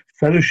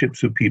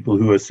 fellowships of people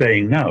who are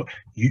saying, now,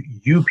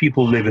 you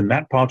people live in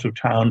that part of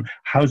town,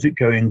 how's it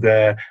going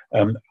there?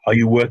 Are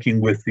you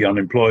working with the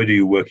unemployed? Are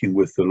you working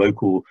with the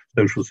local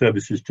social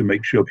services to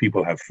make sure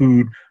people have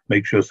food,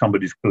 make sure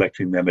somebody's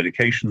collecting their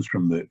medications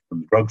from the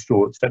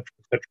drugstore, etc.,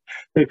 etc.?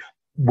 So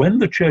when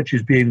the church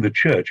is being the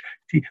church,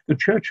 see, the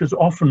church has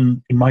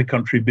often, in my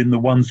country, been the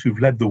ones who've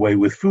led the way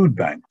with food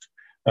banks.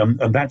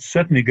 And that's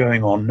certainly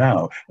going on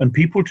now. And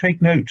people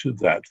take note of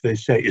that. They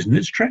say, isn't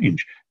it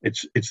strange?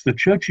 It's the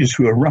churches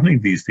who are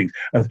running these things.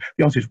 And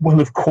the answer is,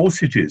 well, of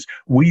course it is.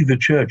 We, the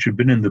church, have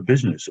been in the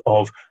business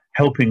of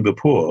helping the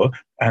poor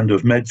and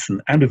of medicine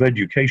and of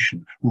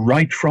education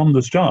right from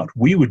the start.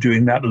 We were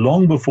doing that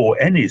long before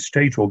any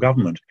state or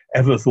government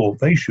ever thought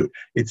they should.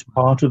 It's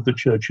part of the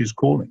church's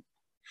calling.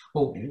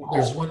 Well,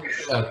 there's one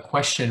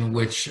question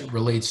which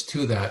relates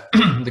to that.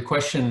 The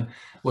question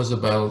was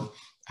about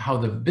how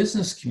the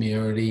business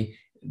community,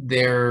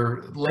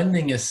 they're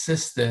lending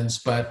assistance,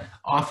 but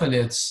often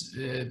it's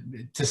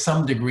to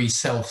some degree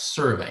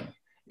self-serving.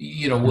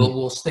 You know,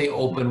 we'll stay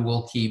open,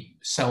 we'll keep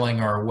selling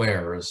our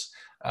wares,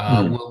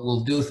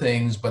 we'll do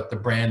things, but the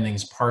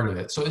branding's part of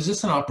it. So is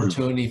this an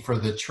opportunity for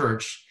the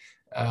church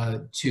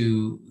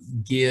to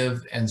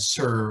give and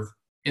serve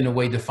in a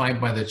way defined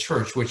by the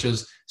church, which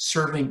is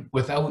serving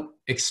without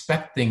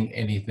expecting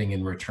anything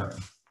in return?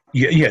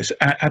 Yes,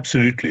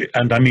 absolutely.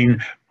 And I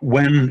mean,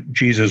 when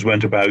Jesus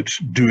went about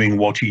doing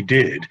what he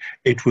did,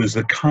 it was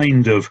the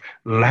kind of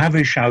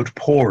lavish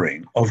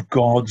outpouring of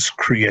God's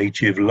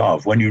creative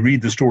love. When you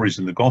read the stories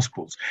in the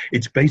Gospels,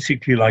 it's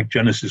basically like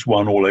Genesis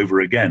 1 all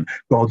over again.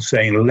 God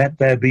saying, let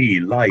there be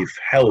life,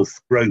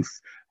 health, growth,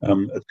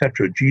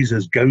 etc.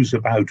 Jesus goes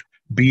about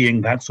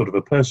being that sort of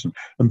a person.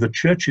 And the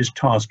church's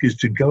task is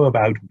to go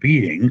about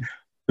being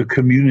the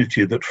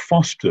community that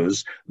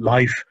fosters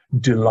life,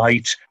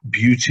 delight,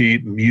 beauty,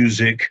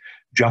 music,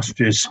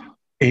 justice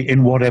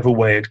in whatever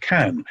way it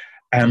can.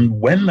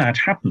 And when that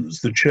happens,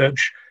 the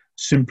church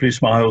simply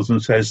smiles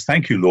and says,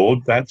 thank you, Lord,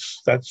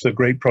 that's a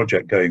great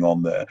project going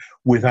on there,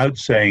 without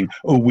saying,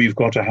 oh, we've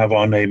got to have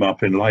our name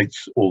up in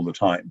lights all the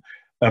time.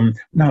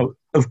 Now,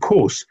 of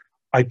course,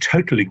 I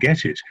totally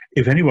get it.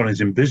 If anyone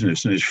is in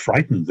business and is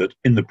frightened that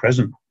in the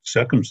present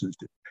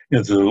circumstances,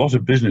 there's a lot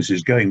of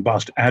businesses going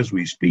bust as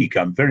we speak.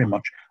 I'm very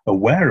much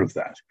aware of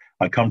that.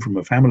 I come from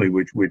a family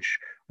which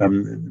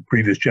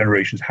previous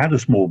generations had a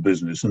small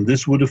business, and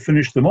this would have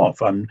finished them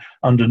off. I'm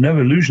under no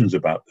illusions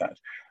about that.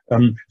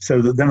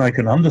 So that then I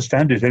can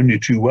understand it only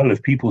too well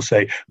if people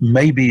say,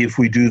 maybe if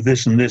we do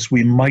this and this,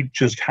 we might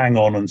just hang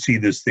on and see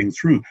this thing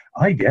through.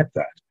 I get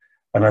that.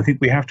 And I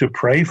think we have to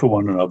pray for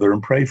one another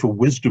and pray for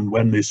wisdom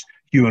when this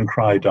hue and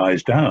cry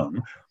dies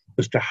down,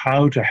 as to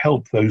how to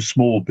help those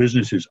small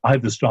businesses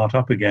either start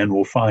up again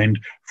or find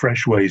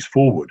fresh ways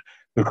forward.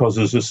 Because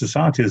as a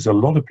society, there's a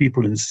lot of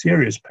people in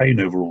serious pain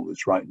over all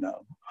this right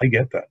now. I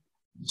get that.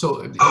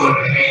 So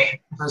the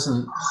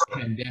present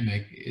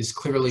pandemic is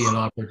clearly an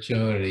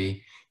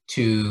opportunity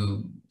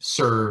to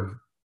serve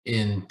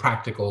in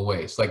practical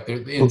ways. Like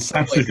in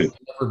some ways, there's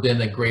never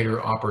been a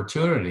greater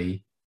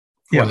opportunity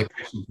for the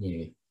Christian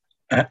community.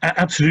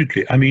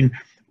 Absolutely. I mean,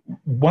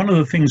 one of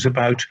the things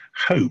about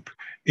hope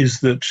is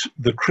that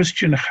the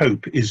Christian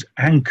hope is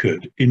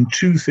anchored in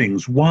two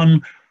things.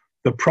 One,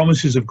 the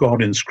promises of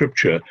God in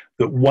Scripture,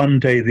 that one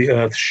day the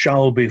earth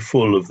shall be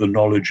full of the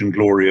knowledge and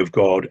glory of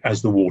God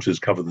as the waters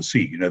cover the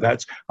sea. You know,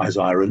 that's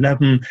Isaiah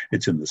 11,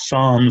 it's in the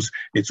Psalms,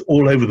 it's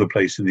all over the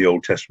place in the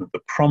Old Testament, the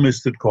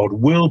promise that God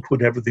will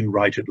put everything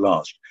right at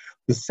last.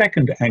 The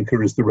second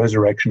anchor is the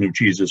resurrection of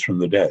Jesus from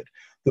the dead.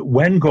 That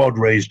when God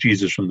raised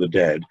Jesus from the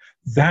dead,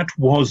 that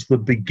was the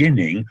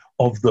beginning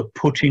of the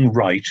putting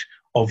right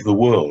of the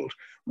world.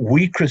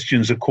 We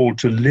Christians are called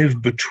to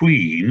live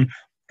between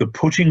the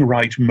putting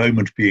right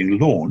moment being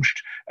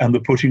launched and the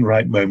putting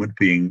right moment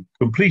being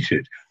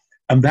completed.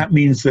 And that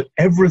means that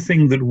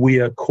everything that we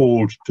are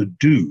called to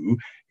do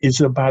is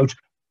about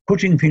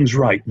putting things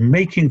right,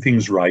 making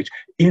things right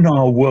in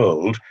our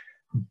world,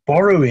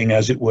 borrowing,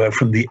 as it were,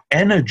 from the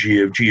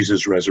energy of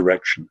Jesus'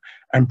 resurrection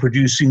and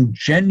producing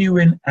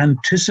genuine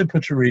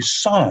anticipatory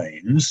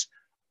signs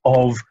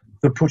of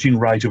the putting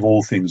right of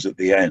all things at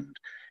the end.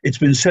 It's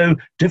been so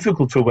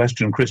difficult for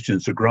Western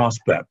Christians to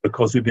grasp that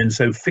because we've been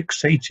so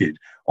fixated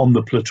on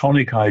the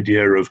Platonic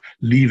idea of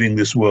leaving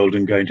this world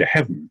and going to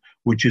heaven,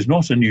 which is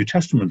not a New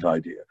Testament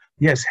idea.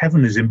 Yes,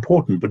 heaven is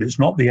important, but it's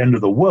not the end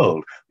of the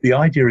world. The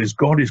idea is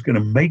God is going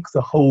to make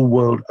the whole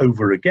world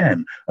over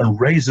again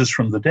and raise us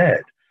from the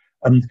dead.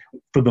 And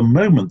for the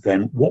moment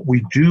then, what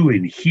we do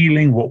in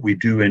healing, what we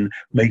do in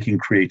making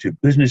creative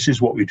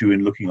businesses, what we do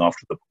in looking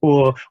after the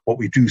poor, what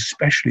we do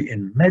especially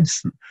in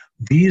medicine,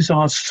 these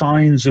are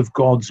signs of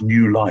God's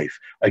new life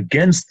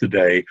against the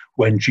day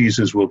when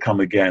Jesus will come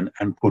again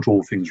and put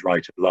all things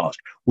right at last.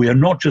 We are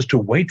not just to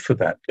wait for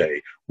that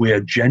day, we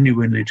are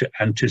genuinely to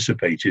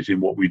anticipate it in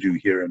what we do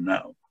here and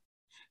now.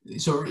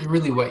 So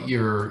really what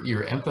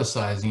you're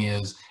emphasizing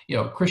is, you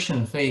know,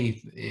 Christian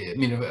faith, I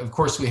mean, of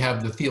course we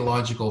have the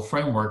theological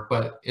framework,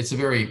 but it's a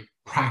very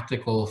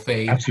practical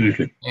faith.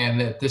 Absolutely. And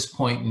at this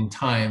point in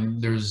time,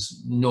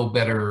 there's no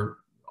better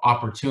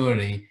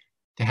opportunity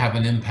to have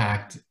an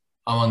impact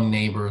among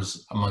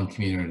neighbors, among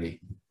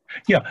community.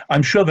 Yeah,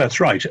 I'm sure that's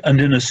right. And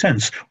in a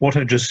sense, what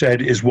I just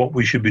said is what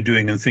we should be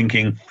doing and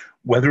thinking,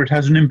 whether it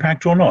has an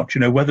impact or not,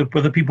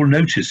 whether people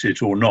notice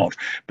it or not.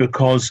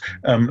 Because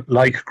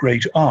like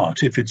great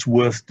art, if it's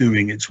worth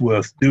doing, it's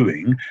worth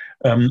doing.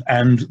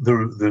 And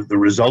the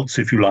results,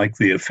 if you like,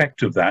 the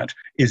effect of that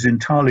is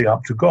entirely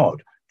up to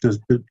God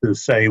to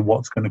say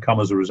what's going to come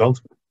as a result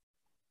of it.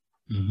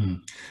 Mm-hmm.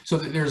 So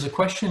there's a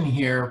question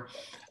here.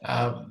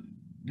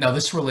 Now,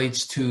 this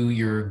relates to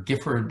your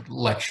Gifford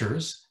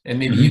lectures, and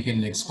maybe you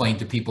can explain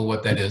to people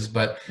what that is,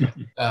 but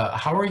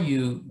how are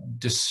you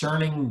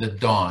discerning the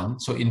dawn,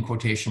 so in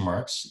quotation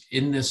marks,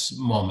 in this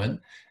moment,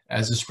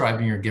 as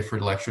described in your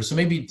Gifford lecture? So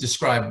maybe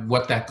describe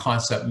what that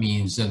concept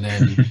means, and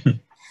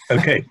then...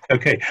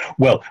 Okay.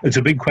 Well, it's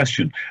a big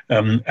question.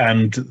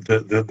 And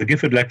the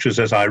Gifford lectures,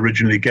 as I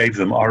originally gave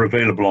them, are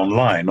available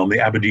online on the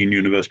Aberdeen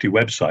University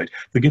website.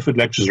 The Gifford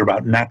lectures are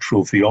about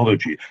natural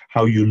theology,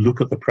 how you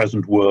look at the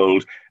present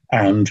world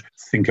and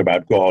think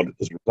about God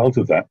as a result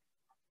of that.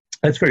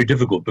 That's very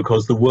difficult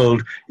because the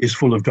world is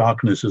full of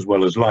darkness as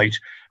well as light,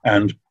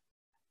 and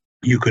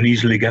you can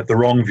easily get the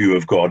wrong view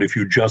of God if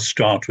you just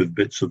start with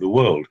bits of the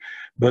world.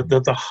 But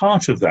at the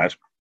heart of that,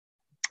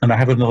 and I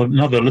have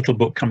another little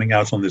book coming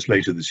out on this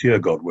later this year,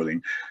 God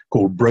willing,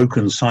 called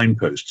Broken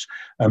Signposts.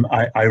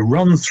 I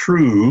run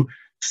through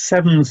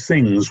 7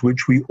 things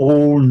which we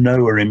all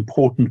know are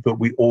important, but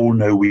we all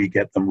know we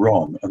get them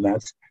wrong. And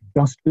that's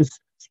justice,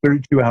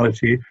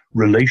 spirituality,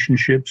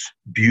 relationships,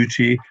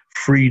 beauty,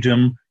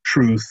 freedom,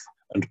 truth,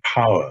 and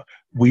power.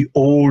 We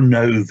all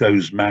know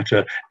those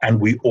matter, and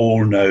we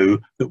all know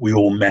that we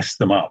all mess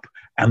them up.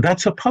 And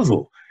that's a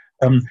puzzle.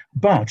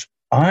 But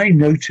I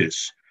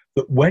notice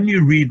that when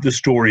you read the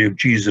story of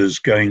Jesus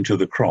going to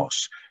the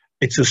cross,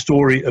 it's a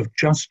story of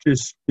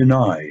justice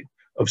denied,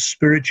 of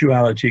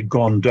spirituality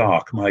gone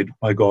dark,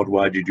 my God,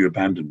 why did you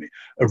abandon me?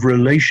 Of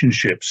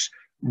relationships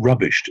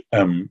rubbished,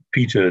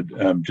 Peter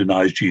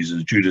denies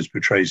Jesus, Judas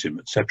betrays him,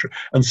 etc.,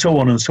 and so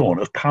on,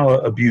 of power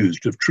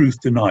abused, of truth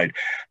denied.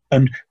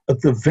 And at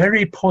the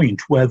very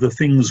point where the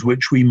things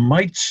which we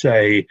might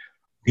say,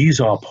 these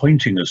are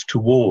pointing us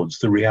towards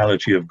the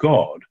reality of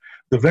God,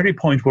 the very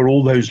point where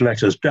all those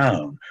let us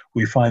down,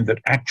 we find that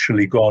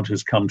actually God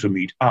has come to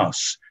meet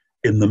us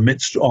in the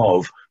midst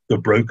of the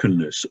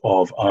brokenness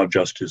of our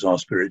justice, our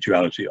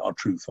spirituality, our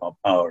truth, our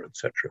power,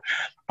 etc.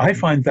 I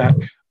find that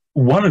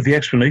one of the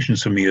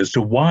explanations for me as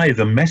to why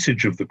the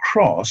message of the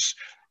cross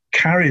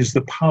carries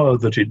the power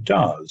that it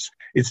does.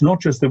 It's not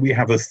just that we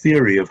have a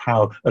theory of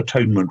how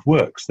atonement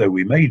works, though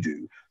we may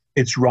do.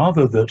 It's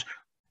rather that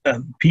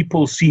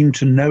people seem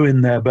to know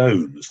in their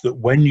bones that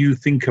when you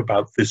think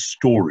about this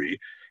story,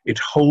 it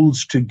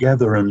holds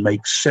together and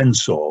makes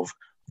sense of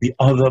the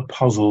other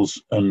puzzles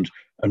and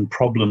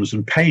problems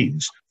and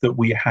pains that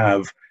we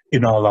have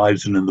in our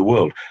lives and in the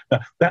world. Now,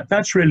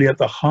 that's really at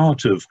the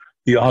heart of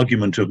the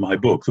argument of my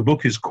book. The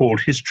book is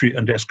called History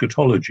and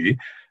Eschatology,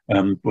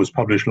 was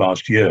published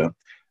last year,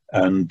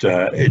 and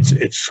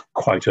it's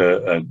quite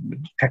a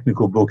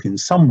technical book in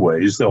some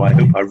ways, though I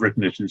hope I've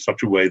written it in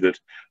such a way that,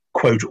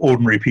 quote,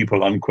 ordinary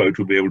people, unquote,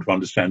 will be able to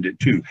understand it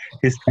too.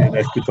 History and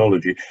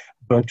Eschatology.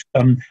 But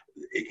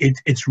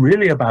it's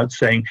really about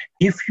saying,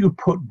 if you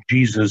put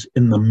Jesus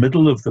in the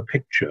middle of the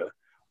picture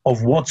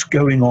of what's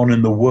going on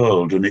in the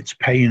world and its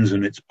pains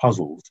and its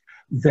puzzles,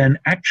 then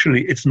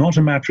actually it's not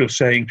a matter of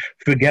saying,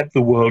 forget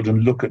the world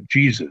and look at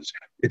Jesus.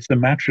 It's a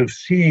matter of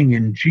seeing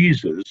in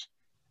Jesus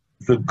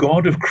the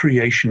God of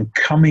creation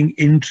coming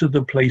into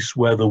the place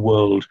where the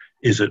world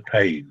is at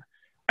pain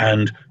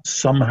and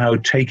somehow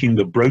taking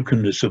the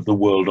brokenness of the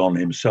world on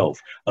himself.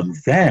 And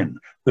then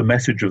the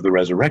message of the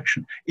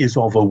resurrection is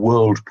of a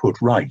world put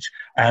right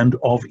and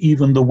of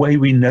even the way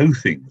we know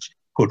things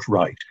put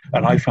right.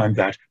 And I find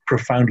that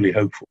profoundly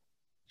hopeful.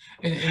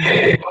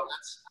 And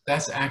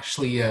that's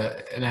actually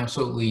an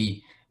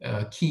absolutely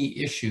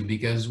key issue,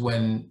 because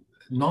when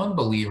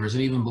non-believers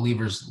and even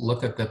believers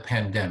look at the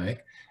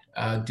pandemic,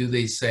 do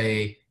they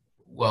say,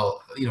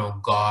 well,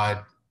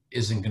 God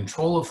is in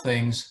control of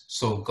things,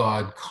 so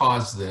God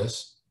caused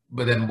this,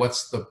 but then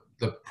what's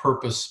the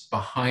purpose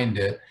behind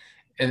it?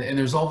 And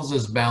there's always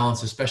this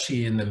balance,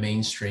 especially in the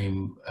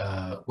mainstream,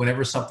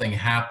 whenever something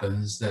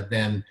happens that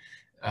then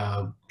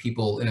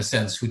people, in a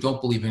sense, who don't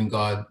believe in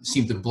God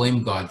seem to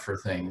blame God for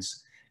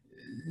things.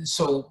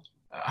 So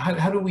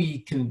how do we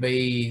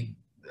convey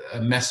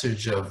a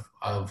message of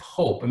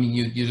hope? I mean,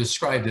 you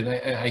described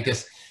it. I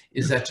guess,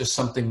 is that just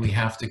something we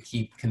have to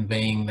keep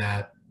conveying,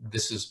 that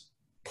this is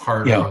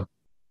part of?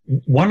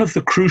 One of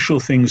the crucial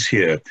things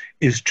here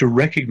is to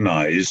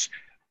recognize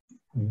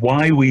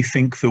why we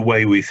think the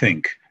way we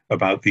think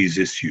about these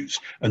issues.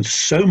 And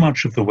so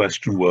much of the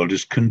Western world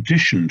is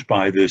conditioned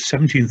by the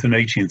 17th and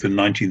 18th and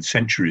 19th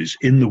centuries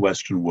in the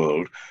Western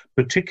world,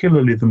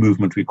 particularly the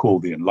movement we call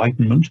the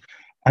Enlightenment,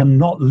 and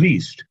not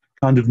least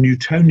kind of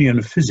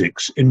Newtonian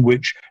physics, in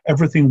which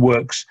everything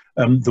works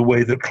the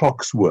way that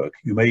clocks work.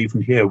 You may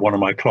even hear one of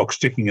my clocks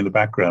ticking in the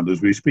background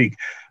as we speak.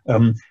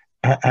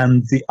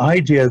 And the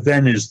idea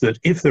then is that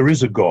if there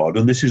is a God,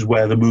 and this is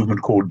where the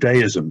movement called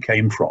deism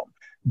came from,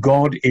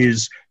 God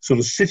is sort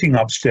of sitting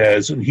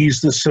upstairs and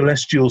he's the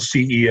celestial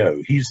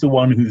CEO. He's the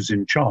one who's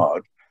in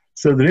charge.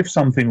 So that if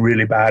something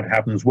really bad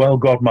happens, well,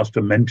 God must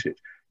have meant it.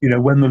 You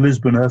know, when the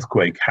Lisbon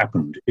earthquake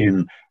happened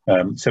in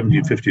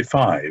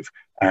 1755,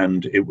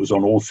 and it was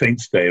on All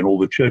Saints' Day, and all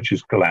the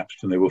churches collapsed,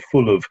 and they were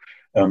full of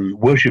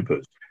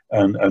worshippers.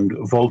 And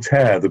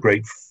Voltaire, the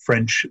great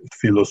French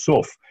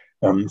philosophe,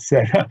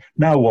 said,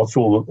 now what's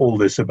all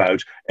this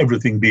about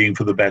everything being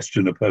for the best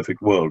in a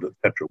perfect world,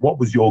 etc.? What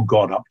was your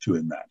God up to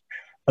in that?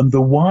 And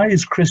the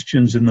wise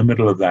Christians in the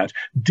middle of that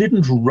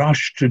didn't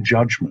rush to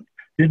judgment,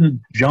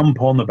 didn't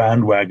jump on the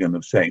bandwagon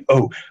of saying,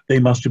 oh, they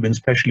must have been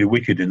specially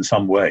wicked in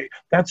some way.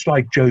 That's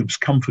like Job's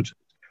comforters.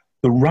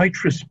 The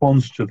right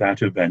response to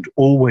that event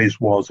always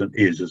was and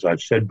is, as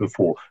I've said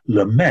before,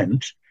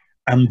 lament,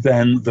 and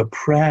then the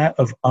prayer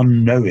of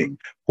unknowing.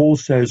 Paul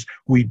says,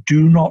 we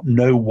do not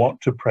know what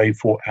to pray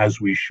for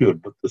as we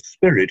should, but the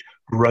Spirit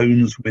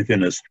groans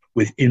within us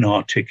with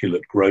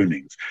inarticulate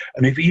groanings.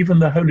 And if even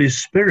the Holy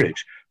Spirit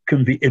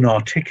can be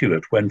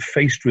inarticulate when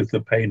faced with the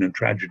pain and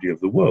tragedy of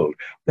the world,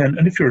 then,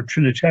 and if you're a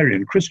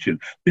Trinitarian Christian,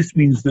 this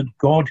means that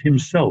God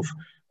himself,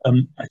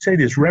 I say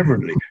this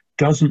reverently,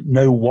 doesn't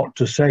know what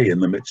to say in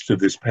the midst of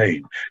this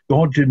pain.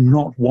 God did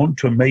not want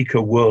to make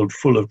a world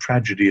full of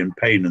tragedy and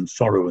pain and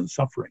sorrow and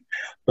suffering.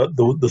 But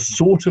the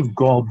sort of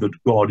God that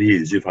God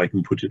is, if I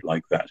can put it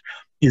like that,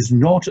 is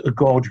not a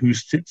God who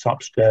sits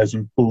upstairs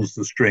and pulls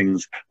the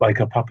strings like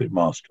a puppet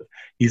master.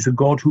 He's a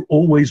God who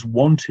always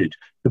wanted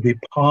to be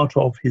part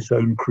of his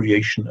own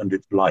creation and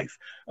its life.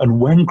 And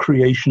when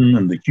creation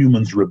and the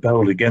humans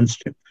rebelled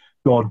against him,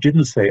 God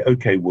didn't say,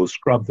 okay, we'll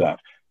scrub that.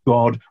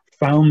 God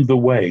found the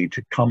way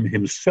to come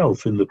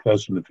himself in the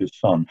person of his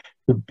Son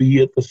to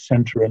be at the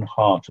center and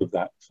heart of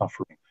that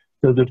suffering.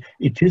 So that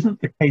it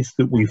isn't the case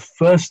that we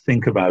first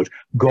think about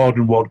God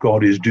and what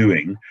God is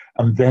doing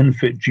and then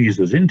fit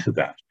Jesus into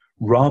that.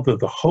 Rather,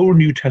 the whole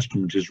New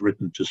Testament is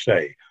written to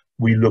say,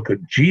 we look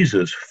at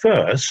Jesus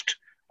first,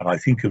 and I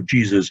think of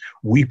Jesus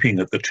weeping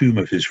at the tomb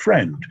of his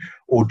friend,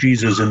 or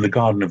Jesus in the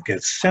Garden of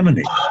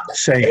Gethsemane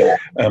saying,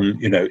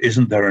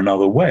 isn't there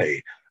another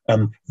way?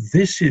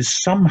 This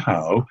is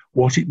somehow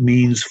what it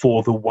means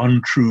for the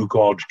one true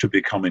God to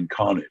become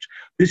incarnate.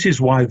 This is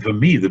why, for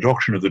me, the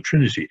doctrine of the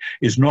Trinity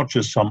is not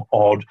just some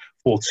odd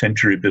 4th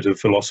century bit of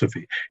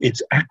philosophy.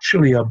 It's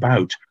actually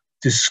about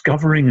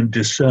discovering and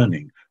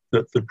discerning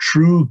that the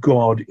true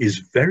God is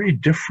very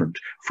different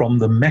from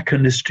the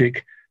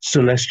mechanistic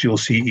celestial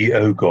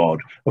CEO God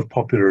of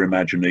popular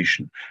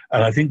imagination.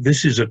 And I think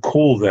this is a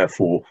call,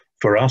 therefore,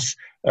 for us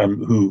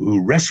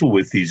who wrestle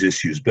with these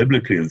issues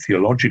biblically and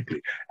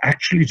theologically,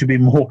 actually to be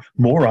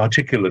more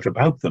articulate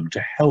about them,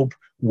 to help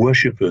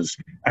worshippers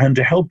and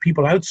to help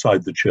people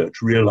outside the church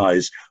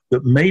realize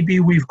that maybe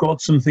we've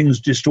got some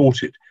things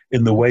distorted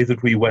in the way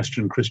that we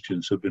Western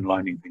Christians have been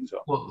lining things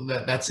up. Well,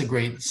 that's a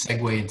great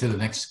segue into the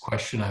next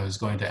question I was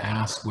going to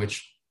ask,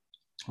 which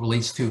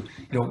relates to,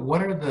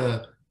 what are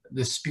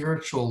the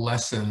spiritual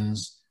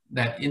lessons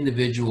that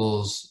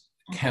individuals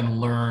can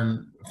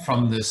learn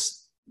from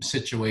this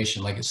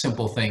situation? Like a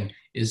simple thing,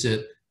 is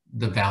it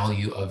the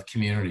value of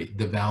community,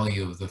 the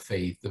value of the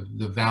faith,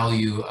 the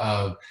value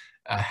of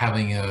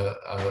having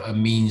a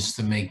means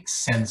to make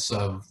sense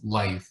of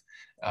life?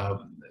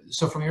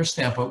 So from your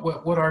standpoint,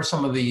 what are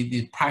some of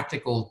the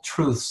practical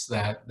truths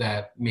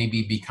that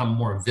maybe become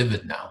more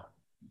vivid now?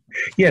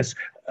 Yes,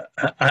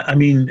 I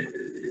mean,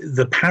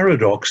 the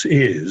paradox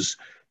is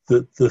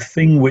that the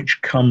thing which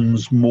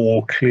comes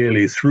more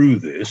clearly through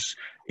this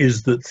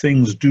is that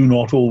things do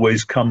not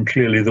always come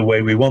clearly the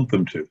way we want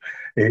them to.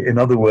 In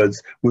other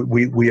words,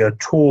 we are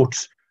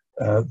taught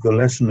the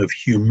lesson of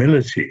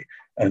humility.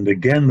 And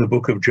again, the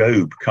book of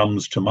Job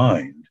comes to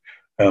mind,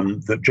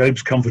 that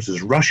Job's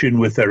comforters rush in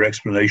with their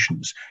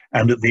explanations.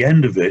 And at the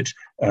end of it,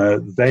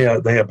 they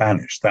are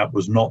banished. That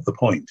was not the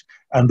point.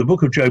 And the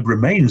book of Job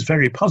remains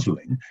very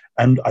puzzling.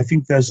 And I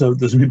think there's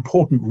an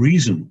important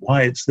reason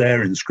why it's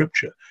there in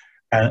Scripture.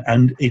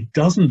 And it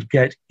doesn't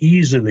get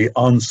easily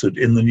answered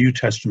in the New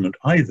Testament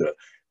either,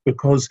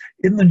 because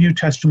in the New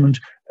Testament,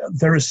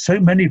 there are so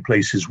many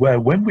places where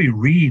when we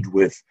read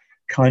with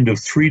kind of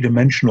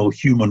three-dimensional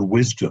human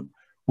wisdom,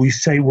 we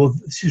say, well,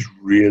 this is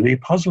really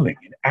puzzling.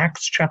 In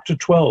Acts chapter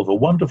 12, a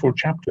wonderful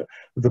chapter,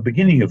 at the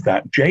beginning of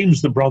that,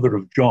 James, the brother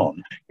of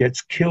John,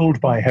 gets killed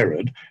by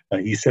Herod.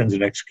 He sends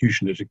an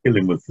executioner to kill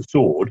him with the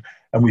sword.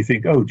 And we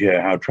think, oh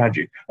dear, how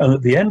tragic. And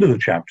at the end of the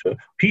chapter,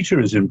 Peter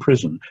is in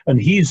prison and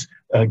he's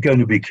going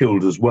to be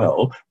killed as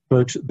well.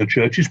 But the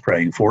church is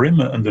praying for him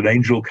and an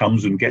angel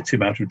comes and gets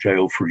him out of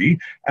jail free.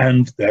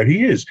 And there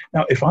he is.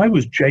 Now, if I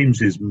was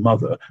James's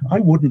mother, I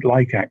wouldn't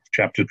like Acts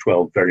chapter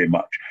 12 very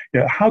much.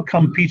 How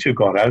come Peter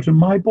got out and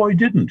my boy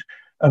didn't?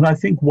 And I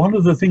think one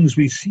of the things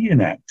we see in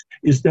Acts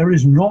is there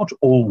is not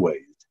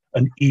always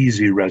an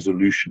easy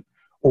resolution.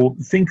 Or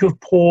think of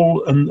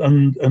Paul and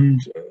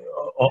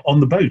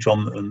on the boat,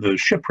 on the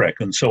shipwreck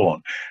and so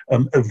on.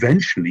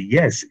 Eventually,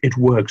 yes, it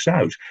works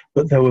out.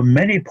 But there were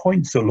many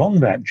points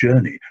along that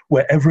journey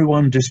where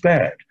everyone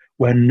despaired,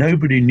 when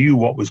nobody knew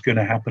what was going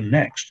to happen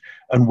next,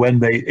 and when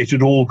it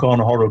had all gone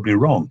horribly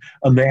wrong.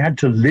 And they had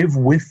to live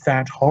with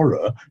that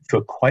horror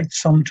for quite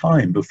some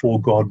time before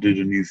God did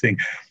a new thing.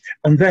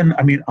 And then,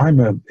 I mean,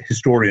 I'm a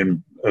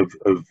historian of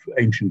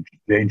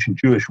the ancient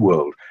Jewish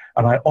world,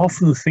 and I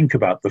often think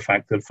about the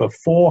fact that for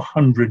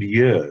 400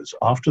 years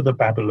after the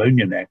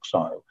Babylonian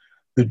exile,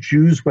 the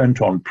Jews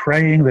went on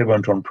praying, they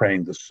went on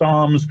praying the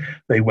Psalms,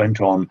 they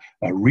went on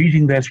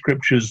reading their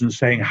scriptures and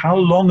saying, how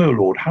long, O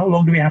Lord, how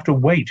long do we have to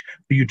wait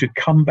for you to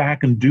come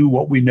back and do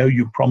what we know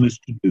you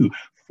promised to do?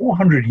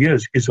 400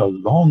 years is a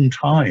long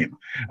time.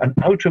 And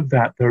out of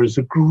that, there is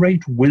a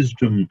great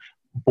wisdom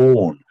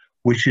born,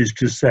 which is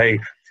to say,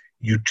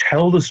 you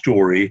tell the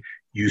story,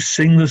 you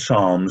sing the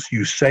Psalms,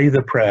 you say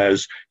the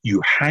prayers,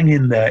 you hang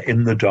in there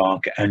in the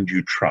dark, and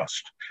you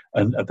trust.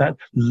 And that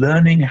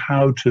learning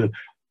how to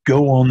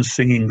go on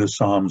singing the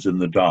Psalms in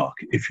the dark,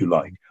 if you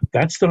like.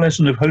 That's the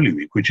lesson of Holy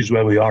Week, which is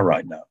where we are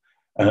right now.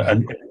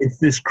 And if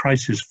this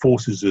crisis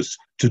forces us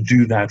to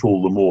do that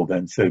all the more,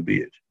 then so be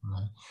it.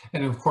 Right.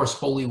 And of course,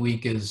 Holy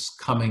Week is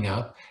coming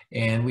up,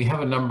 and we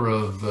have a number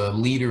of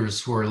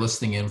leaders who are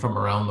listening in from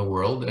around the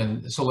world.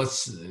 And so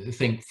let's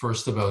think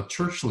first about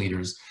church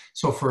leaders.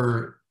 So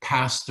for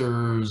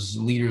pastors,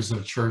 leaders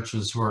of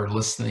churches who are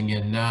listening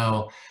in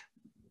now,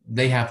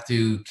 they have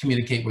to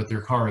communicate with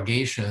their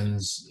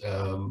congregations,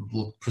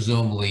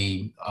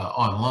 presumably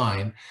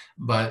online.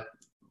 But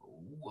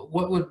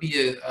what would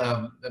be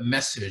a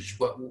message,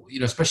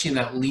 especially in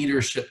that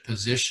leadership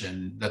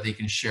position, that they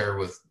can share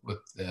with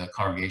the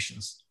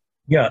congregations?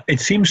 Yeah, it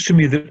seems to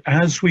me that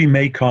as we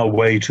make our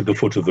way to the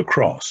foot of the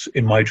cross,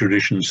 in my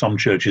tradition, some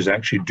churches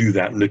actually do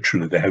that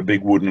literally. They have a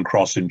big wooden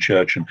cross in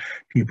church and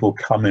people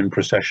come in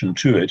procession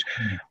to it.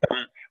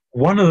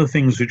 One of the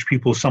things which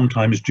people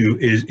sometimes do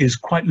is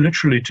quite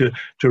literally to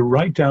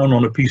write down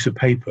on a piece of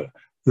paper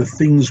the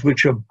things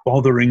which are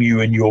bothering you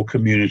in your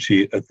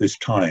community at this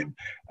time,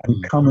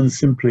 and come and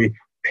simply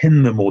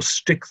pin them or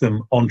stick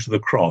them onto the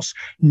cross,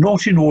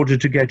 not in order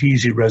to get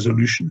easy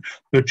resolution,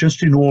 but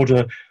just in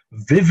order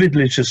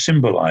vividly to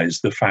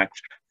symbolize the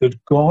fact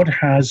that God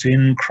has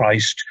in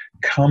Christ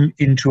come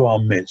into our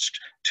midst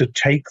to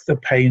take the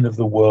pain of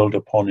the world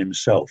upon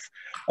himself.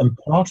 And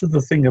part of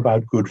the thing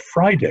about Good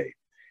Friday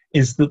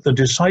is that the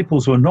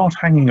disciples were not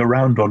hanging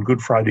around on Good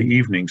Friday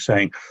evening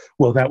saying,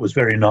 well, that was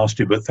very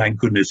nasty, but thank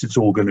goodness it's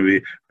all going to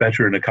be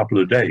better in a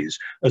couple of days.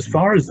 As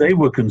far as they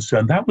were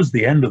concerned, that was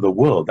the end of the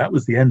world. That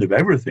was the end of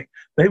everything.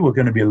 They were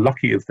going to be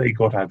lucky if they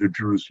got out of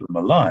Jerusalem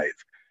alive.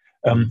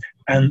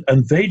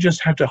 And they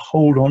just had to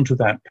hold on to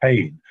that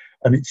pain.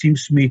 And it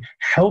seems to me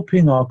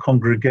helping our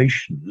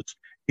congregations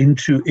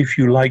into, if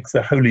you like,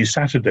 the Holy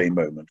Saturday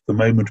moment, the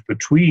moment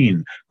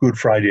between Good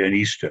Friday and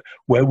Easter,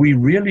 where we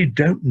really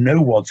don't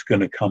know what's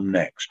going to come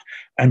next,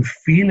 and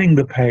feeling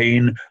the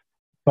pain,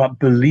 but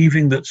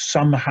believing that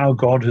somehow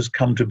God has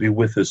come to be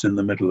with us in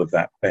the middle of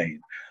that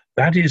pain.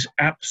 That is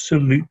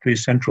absolutely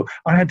central.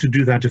 I had to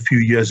do that a few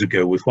years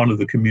ago with one of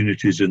the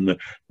communities in the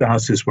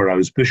diocese where I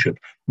was bishop,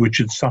 which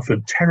had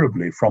suffered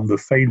terribly from the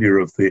failure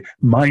of the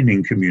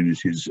mining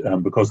communities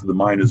because of the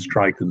miners'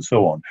 strike and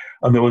so on.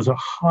 And there was a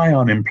high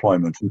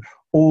unemployment and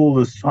all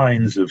the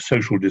signs of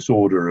social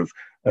disorder,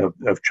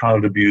 of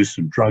child abuse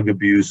and drug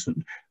abuse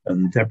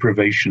and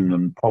deprivation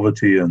and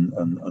poverty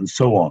and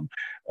so on.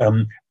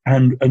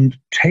 And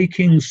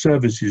taking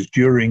services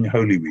during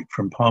Holy Week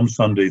from Palm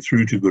Sunday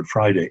through to Good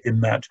Friday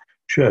in that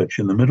church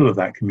in the middle of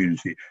that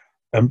community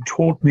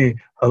taught me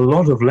a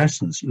lot of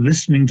lessons,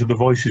 listening to the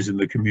voices in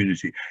the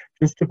community,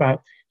 just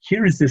about,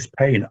 here is this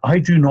pain. I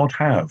do not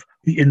have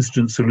the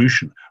instant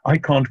solution. I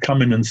can't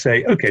come in and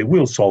say, okay,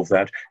 we'll solve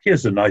that.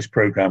 Here's a nice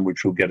program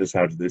which will get us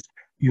out of this.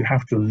 You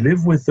have to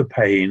live with the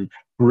pain,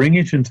 bring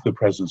it into the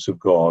presence of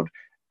God,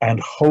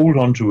 and hold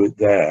on to it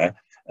there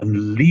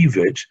and leave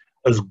it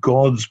as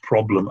God's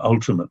problem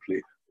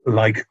ultimately,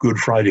 like Good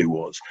Friday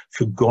was,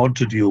 for God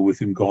to deal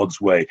with in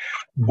God's way.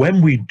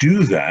 When we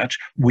do that,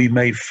 we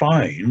may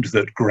find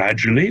that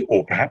gradually,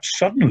 or perhaps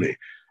suddenly,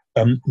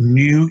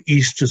 new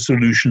Easter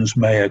solutions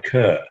may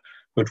occur,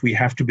 but we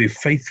have to be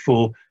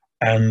faithful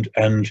and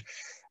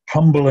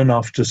humble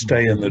enough to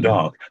stay in the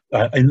dark.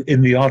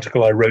 In the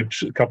article I wrote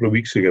a couple of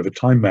weeks ago for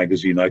Time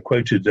magazine, I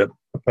quoted a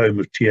poem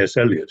of T.S.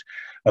 Eliot,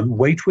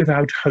 wait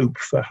without hope,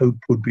 for hope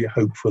would be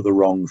hope for the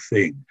wrong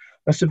thing.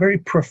 That's a very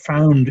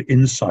profound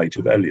insight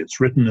of Eliot's,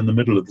 written in the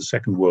middle of the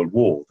Second World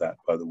War, that,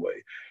 by the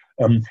way.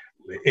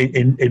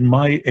 In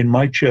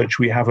my church,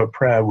 we have a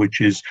prayer which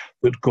is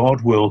that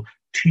God will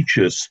teach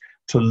us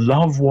to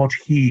love what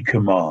he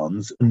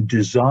commands and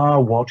desire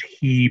what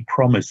he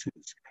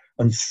promises.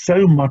 And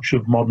so much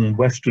of modern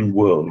Western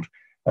world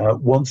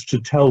wants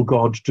to tell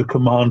God to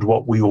command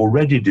what we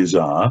already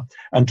desire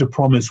and to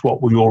promise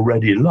what we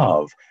already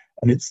love.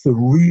 And it's the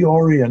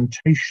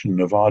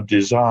reorientation of our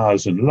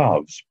desires and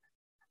loves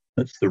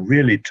that's the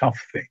really tough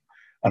thing.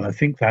 And I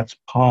think that's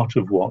part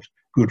of what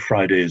Good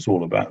Friday is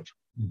all about.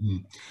 Mm-hmm.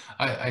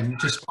 I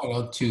just point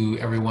out to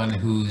everyone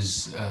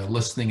who's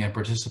listening and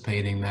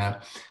participating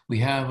that we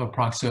have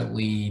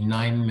approximately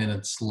 9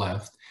 minutes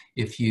left.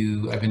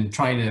 I've been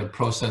trying to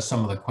process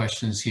some of the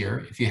questions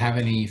here. If you have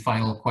any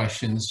final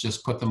questions,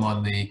 just put them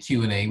on the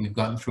Q&A. We've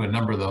gotten through a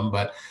number of them,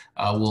 but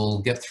we'll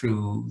get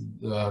through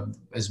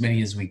as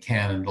many as we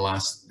can in the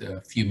last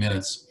few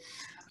minutes.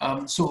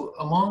 So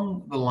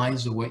along the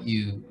lines of what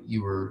you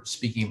were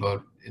speaking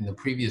about in the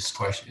previous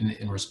question,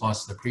 in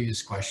response to the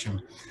previous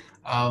question,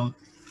 how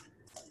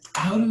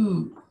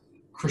do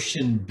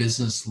Christian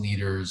business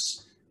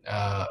leaders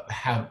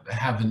have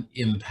an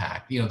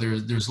impact? You know,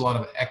 there's a lot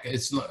of,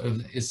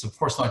 it's of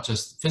course not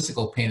just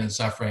physical pain and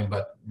suffering,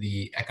 but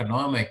the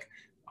economic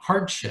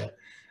hardship.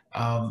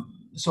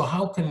 So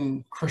how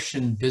can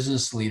Christian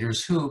business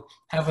leaders who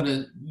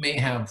may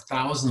have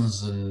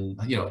thousands and,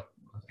 you know,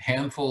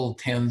 handful,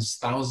 tens,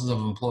 thousands of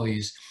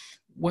employees,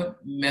 what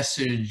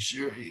message,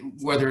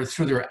 whether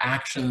through their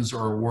actions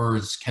or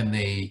words, can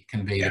they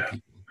convey to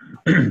people?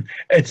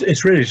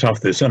 It's really tough,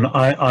 this, and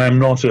I am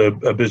not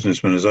a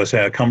businessman. As I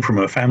say, I come from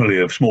a family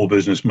of small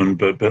businessmen,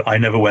 but I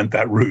never went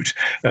that route,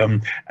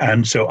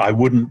 and so I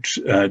wouldn't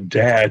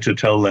dare to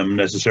tell them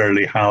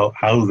necessarily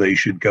how they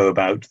should go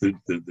about the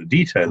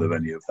detail of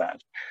any of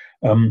that.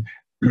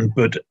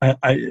 But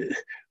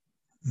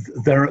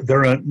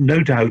there are no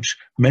doubt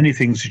many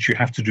things that you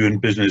have to do in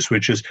business,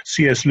 which, as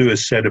C.S.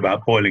 Lewis said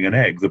about boiling an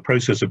egg, the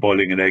process of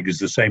boiling an egg is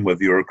the same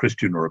whether you're a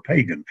Christian or a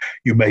pagan.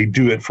 You may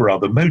do it for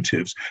other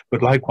motives,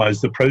 but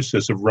likewise the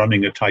process of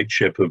running a tight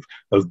ship,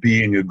 of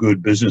being a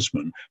good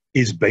businessman,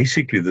 is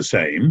basically the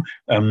same,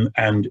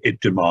 and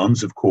it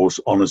demands, of course,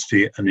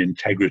 honesty and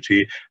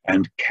integrity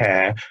and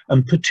care.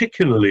 And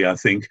particularly, I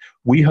think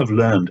we have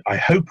learned, I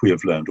hope we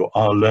have learned or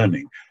are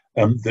learning,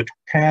 that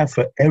care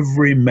for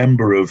every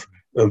member of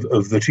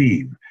the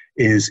team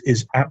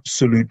is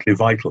absolutely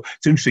vital.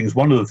 It's interesting, it's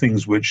one of the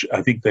things which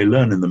I think they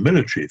learn in the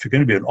military. If you're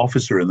going to be an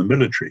officer in the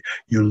military,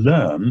 you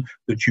learn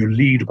that you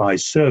lead by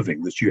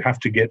serving, that you have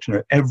to get to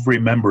know every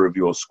member of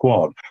your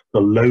squad, the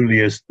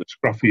lowliest, the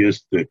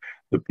scruffiest, the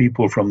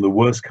people from the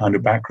worst kind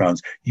of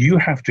backgrounds. You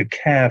have to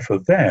care for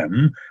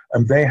them,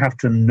 and they have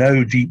to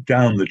know deep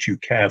down that you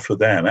care for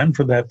them and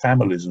for their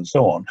families and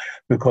so on.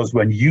 Because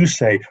when you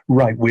say,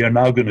 right, we are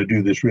now going to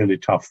do this really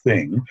tough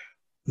thing,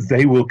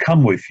 they will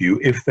come with you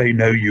if they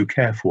know you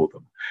care for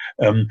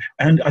them.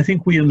 And I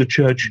think we in the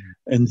church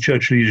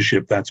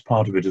leadership, that's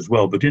part of it as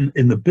well. But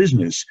in the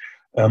business,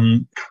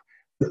 the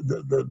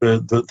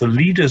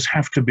leaders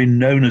have to be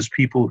known as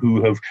people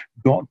who have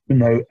got to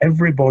know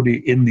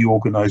everybody in the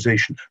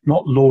organization,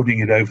 not lording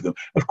it over them.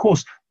 Of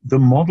course, the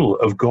model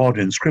of God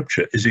in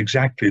Scripture is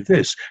exactly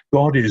this.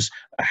 God is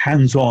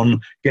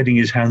hands-on, getting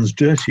his hands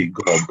dirty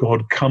God.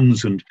 God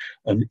comes and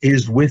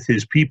is with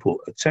his people,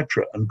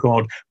 etc. And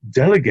God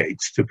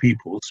delegates to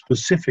people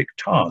specific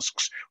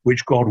tasks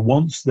which God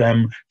wants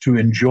them to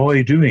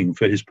enjoy doing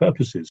for his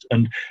purposes.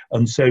 And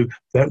so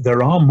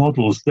there are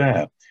models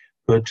there.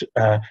 But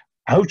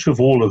out of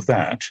all of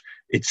that,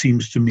 it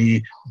seems to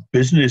me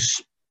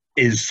business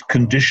is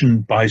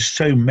conditioned by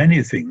so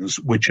many things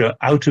which are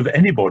out of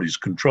anybody's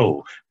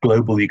control.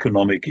 Global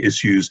economic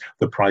issues,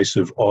 the price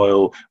of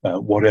oil,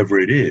 whatever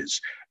it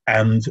is.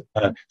 And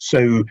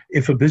so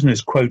if a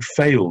business, quote,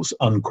 fails,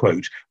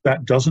 unquote,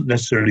 that doesn't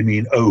necessarily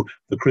mean, oh,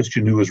 the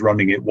Christian who was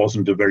running it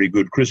wasn't a very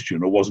good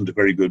Christian or wasn't a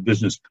very good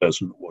business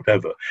person or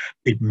whatever.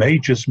 It may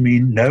just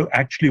mean, no,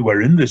 actually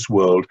we're in this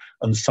world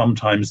and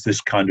sometimes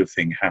this kind of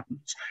thing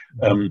happens.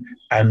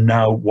 And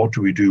now what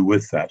do we do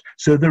with that?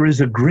 So there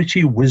is a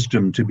gritty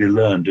wisdom to be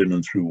learned in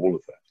and through all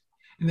of that.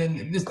 And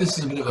then this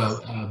is a bit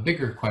of a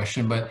bigger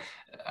question, but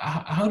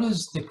how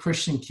does the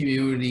Christian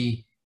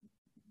community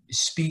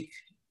speak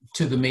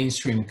to the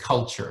mainstream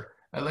culture?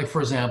 Like, for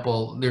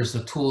example, there's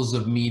the tools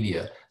of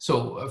media.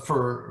 So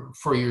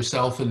for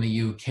yourself in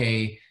the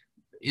UK,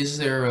 is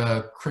there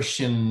a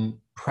Christian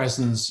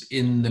presence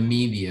in the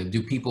media?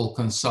 Do people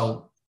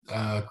consult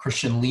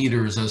Christian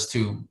leaders as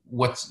to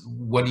what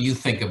do you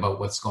think about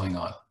what's going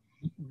on?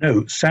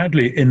 No,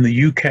 sadly, in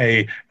the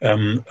UK,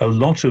 a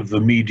lot of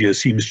the media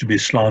seems to be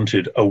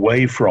slanted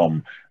away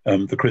from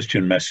the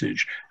Christian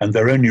message, and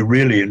they're only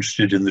really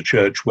interested in the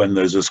church when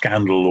there's a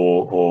scandal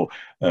or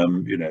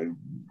you know,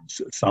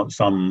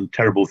 some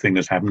terrible thing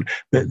has happened.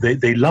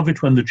 They love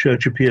it when the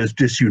church appears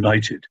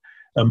disunited.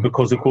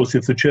 Because, of course,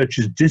 if the church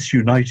is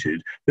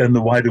disunited, then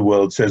the wider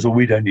world says, oh,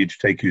 we don't need to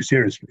take you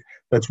seriously.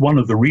 That's one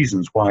of the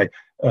reasons why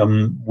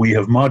we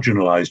have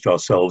marginalized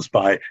ourselves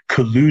by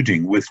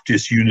colluding with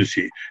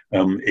disunity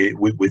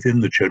within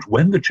the church.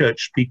 When the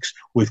church speaks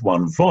with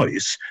one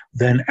voice,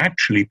 then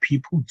actually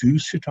people do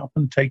sit up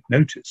and take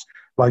notice.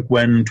 Like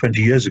when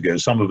 20 years ago,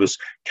 some of us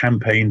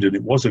campaigned, and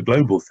it was a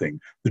global thing,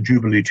 the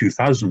Jubilee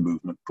 2000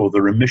 movement for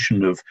the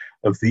remission of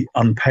the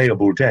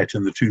unpayable debt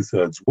in the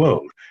two-thirds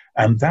world.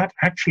 And that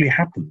actually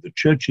happened. The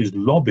churches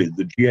lobbied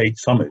the G8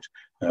 summit,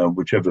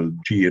 whichever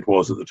G it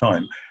was at the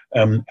time,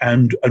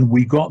 and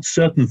we got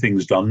certain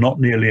things done, not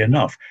nearly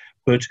enough.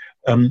 But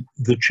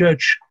the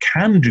church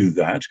can do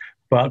that,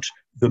 but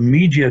the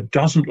media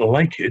doesn't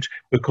like it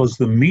because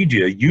the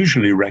media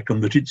usually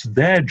reckon that it's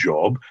their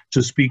job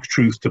to speak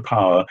truth to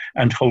power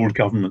and hold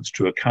governments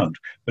to account.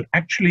 But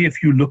actually,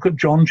 if you look at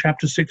John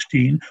chapter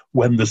 16,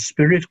 when the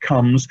Spirit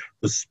comes,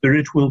 the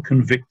Spirit will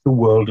convict the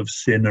world of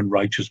sin and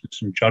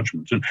righteousness and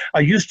judgment. And I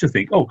used to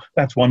think, oh,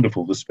 that's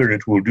wonderful, the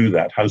Spirit will do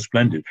that, how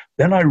splendid.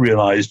 Then I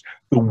realized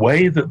the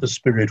way that the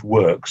Spirit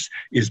works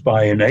is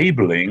by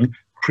enabling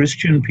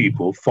Christian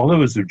people,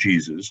 followers of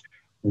Jesus,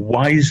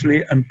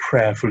 wisely and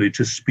prayerfully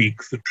to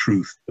speak the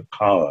truth to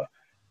power.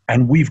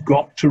 And we've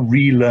got to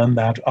relearn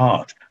that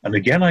art. And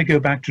again, I go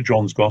back to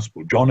John's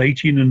Gospel, John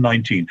 18 and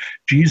 19,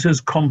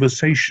 Jesus'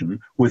 conversation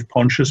with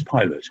Pontius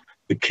Pilate,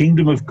 the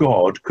kingdom of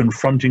God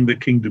confronting the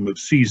kingdom of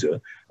Caesar.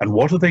 And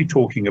what are they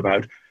talking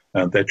about?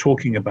 They're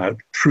talking about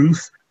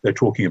truth, they're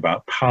talking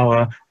about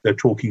power, they're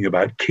talking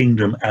about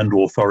kingdom and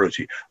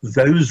authority.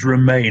 Those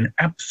remain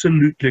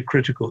absolutely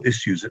critical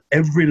issues at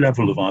every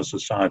level of our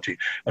society.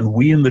 And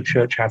we in the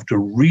church have to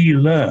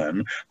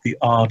relearn the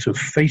art of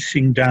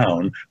facing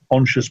down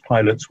Pontius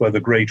Pilate's,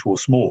 whether great or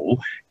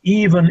small,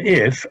 even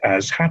if,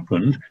 as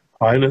happened,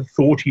 Pilate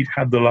thought he'd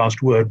had the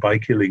last word by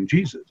killing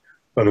Jesus.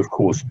 But of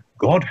course,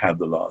 God had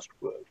the last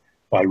word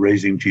by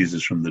raising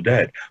Jesus from the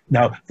dead.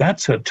 Now,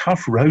 that's a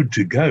tough road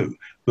to go,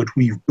 but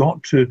we've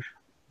got to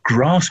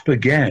grasp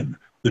again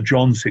the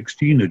John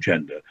 16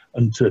 agenda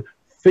and to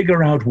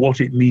figure out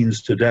what it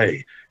means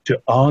today to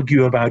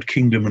argue about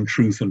kingdom and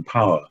truth and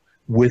power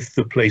with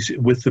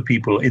the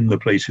people in the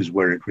places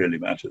where it really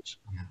matters.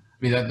 I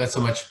mean, that's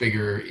a much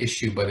bigger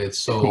issue, but it's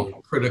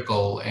so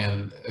critical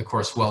and, of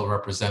course, well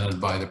represented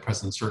by the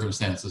present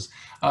circumstances.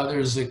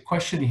 There's a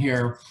question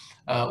here.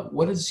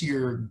 What is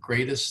your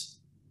greatest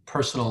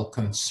personal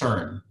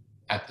concern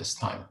at this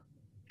time?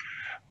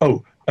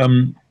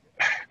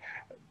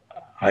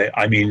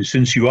 I mean,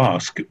 since you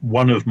ask,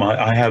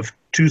 I have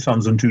 2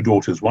 sons and 2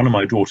 daughters. One of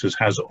my daughters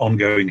has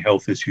ongoing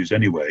health issues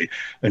anyway,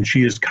 and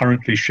she is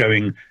currently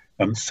showing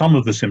some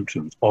of the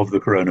symptoms of the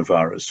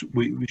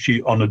coronavirus.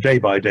 She, on a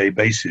day-by-day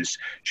basis,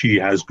 she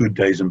has good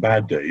days and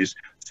bad days.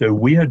 So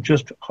we are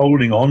just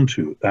holding on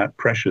to that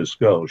precious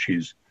girl.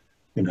 She's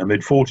in her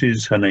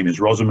mid-40s. Her name is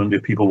Rosamond.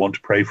 If people want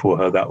to pray for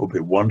her, that would be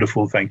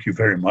wonderful. Thank you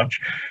very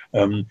much.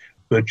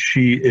 But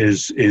she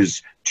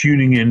is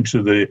tuning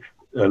into the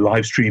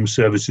live stream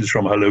services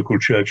from her local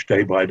church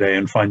day by day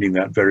and finding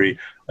that very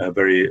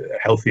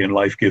healthy and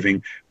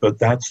life-giving. But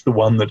that's the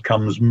one that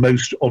comes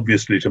most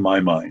obviously to my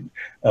mind.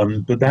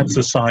 But that's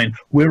a sign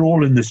we're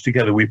all in this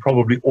together. We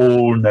probably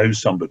all know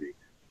somebody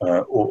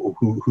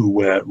who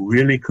we're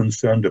really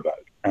concerned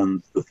about.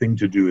 And the thing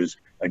to do is,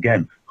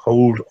 again,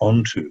 hold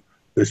on to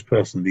this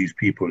person, these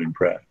people in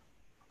prayer.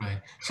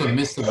 Right. So in the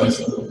midst of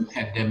this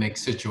pandemic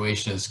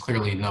situation is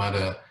clearly not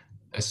a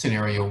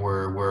scenario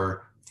where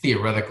we're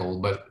theoretical,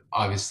 but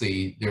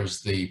obviously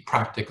there's the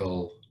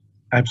practical.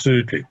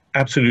 Absolutely,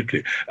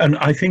 absolutely. And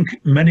I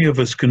think many of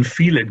us can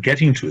feel it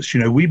getting to us. You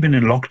know, we've been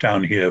in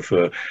lockdown here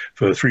for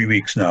 3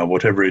 weeks now,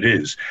 whatever it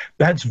is.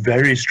 That's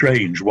very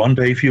strange. One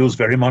day feels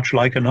very much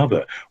like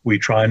another. We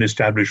try and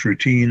establish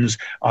routines.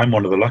 I'm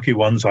one of the lucky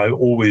ones. I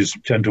always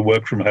tend to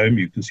work from home.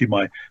 You can see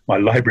my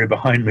library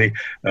behind me.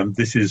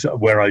 This is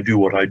where I do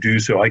what I do,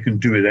 so I can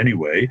do it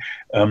anyway.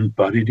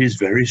 But it is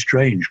very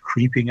strange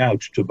creeping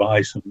out to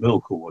buy some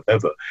milk or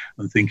whatever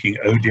and thinking,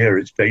 oh dear,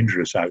 it's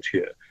dangerous out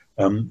here.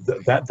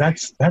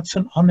 That's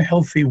an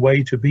unhealthy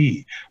way to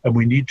be, and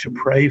we need to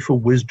pray for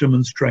wisdom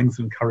and strength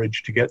and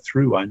courage to get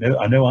through. I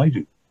know I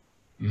do.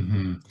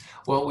 Mm-hmm.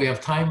 Well, we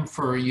have time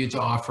for you to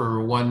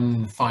offer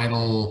one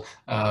final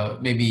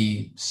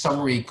maybe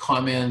summary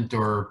comment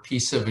or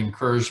piece of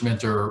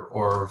encouragement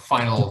or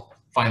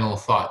final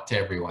thought to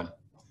everyone.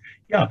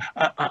 Yeah,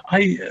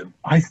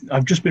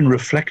 I've just been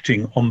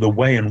reflecting on the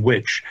way in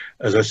which,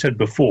 as I said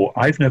before,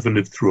 I've never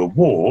lived through a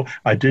war.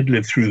 I did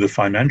live through the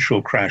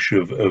financial crash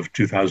of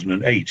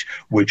 2008,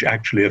 which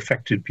actually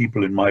affected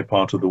people in my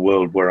part of the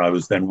world where I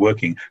was then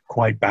working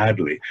quite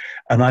badly.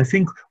 And I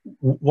think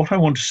what I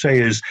want to say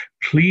is,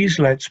 please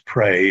let's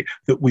pray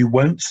that we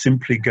won't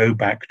simply go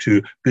back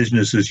to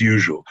business as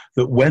usual,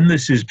 that when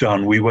this is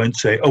done, we won't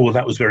say, oh, well,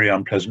 that was very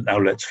unpleasant, now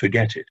let's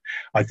forget it.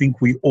 I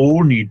think we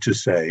all need to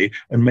say,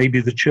 and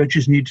maybe the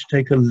churches need to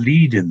take a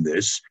lead in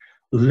this,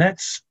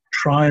 let's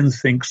try and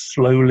think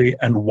slowly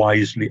and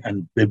wisely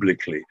and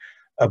biblically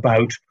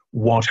about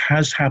what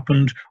has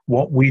happened,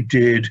 what we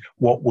did,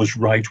 what was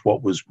right,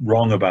 what was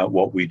wrong about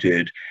what we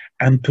did,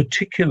 and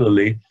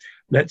particularly,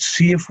 let's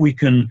see if we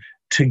can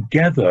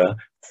together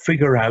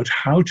figure out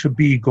how to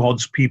be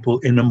God's people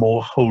in a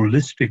more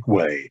holistic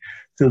way,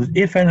 so that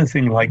if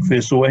anything like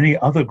this or any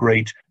other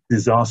great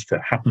disaster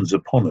happens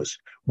upon us,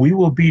 we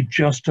will be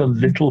just a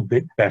little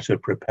bit better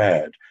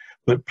prepared.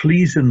 But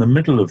please, in the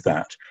middle of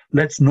that,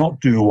 let's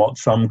not do what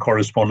some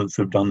correspondents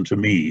have done to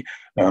me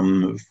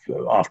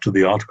after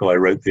the article I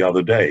wrote the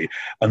other day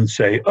and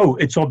say, oh,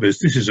 it's obvious,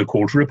 this is a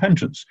call to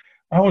repentance.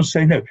 I want to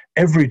say, no,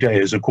 every day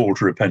is a call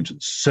to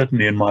repentance,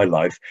 certainly in my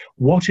life.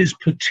 What is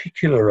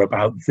particular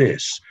about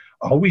this?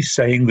 Are we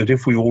saying that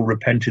if we all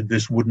repented,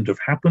 this wouldn't have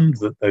happened,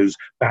 that those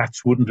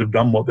bats wouldn't have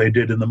done what they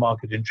did in the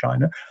market in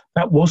China?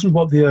 That wasn't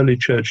what the early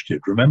church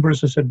did. Remember,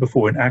 as I said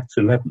before, in Acts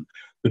 11,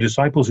 the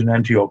disciples in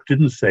Antioch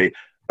didn't say,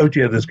 oh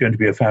dear, there's going to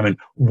be a famine.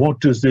 What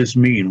does this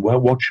mean? Well,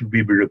 what should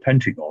we be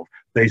repenting of?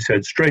 They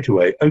said straight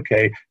away,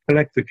 okay,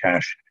 collect the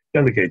cash,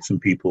 delegate some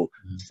people,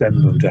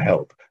 send them to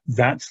help.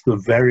 That's the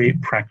very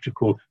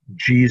practical,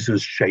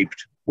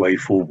 Jesus-shaped way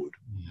forward.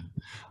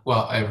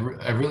 Well,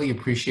 I really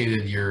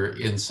appreciated your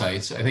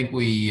insights. I think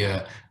we,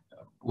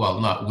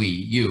 well, not we,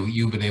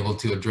 you've been able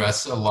to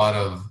address a lot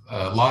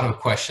of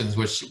questions,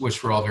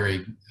 which we're all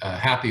very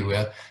happy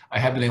with. I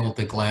have been able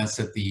to glance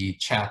at the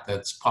chat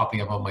that's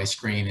popping up on my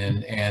screen,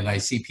 and I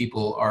see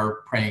people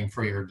are praying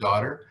for your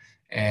daughter.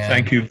 And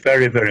thank you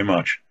very, very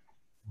much.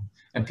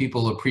 And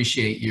people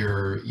appreciate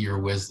your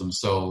wisdom.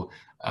 So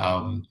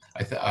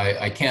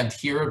I can't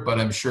hear it, but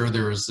I'm sure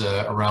there's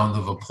a round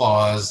of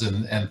applause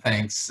and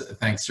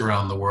thanks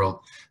around the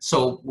world.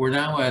 So we're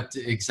now at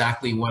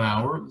exactly 1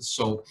 hour.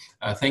 So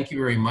thank you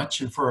very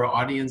much. And for our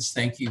audience,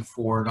 thank you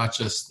for not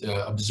just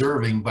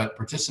observing, but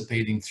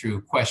participating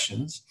through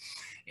questions.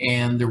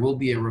 And there will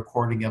be a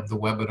recording of the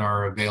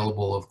webinar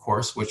available, of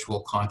course, which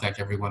we'll contact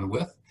everyone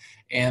with.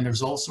 And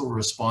there's also a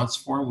response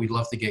form. We'd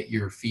love to get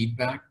your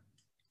feedback.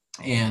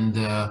 And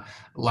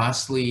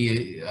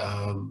lastly,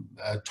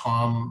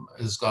 Tom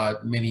has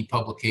got many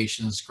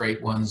publications,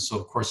 great ones. So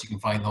of course you can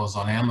find those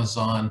on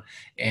Amazon.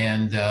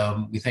 And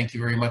we thank you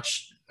very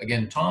much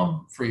again,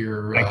 Tom, for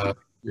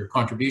your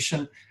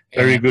contribution.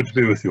 Very good to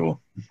be with you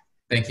all.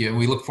 Thank you. And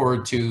we look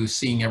forward to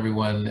seeing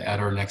everyone at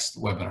our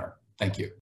next webinar. Thank you.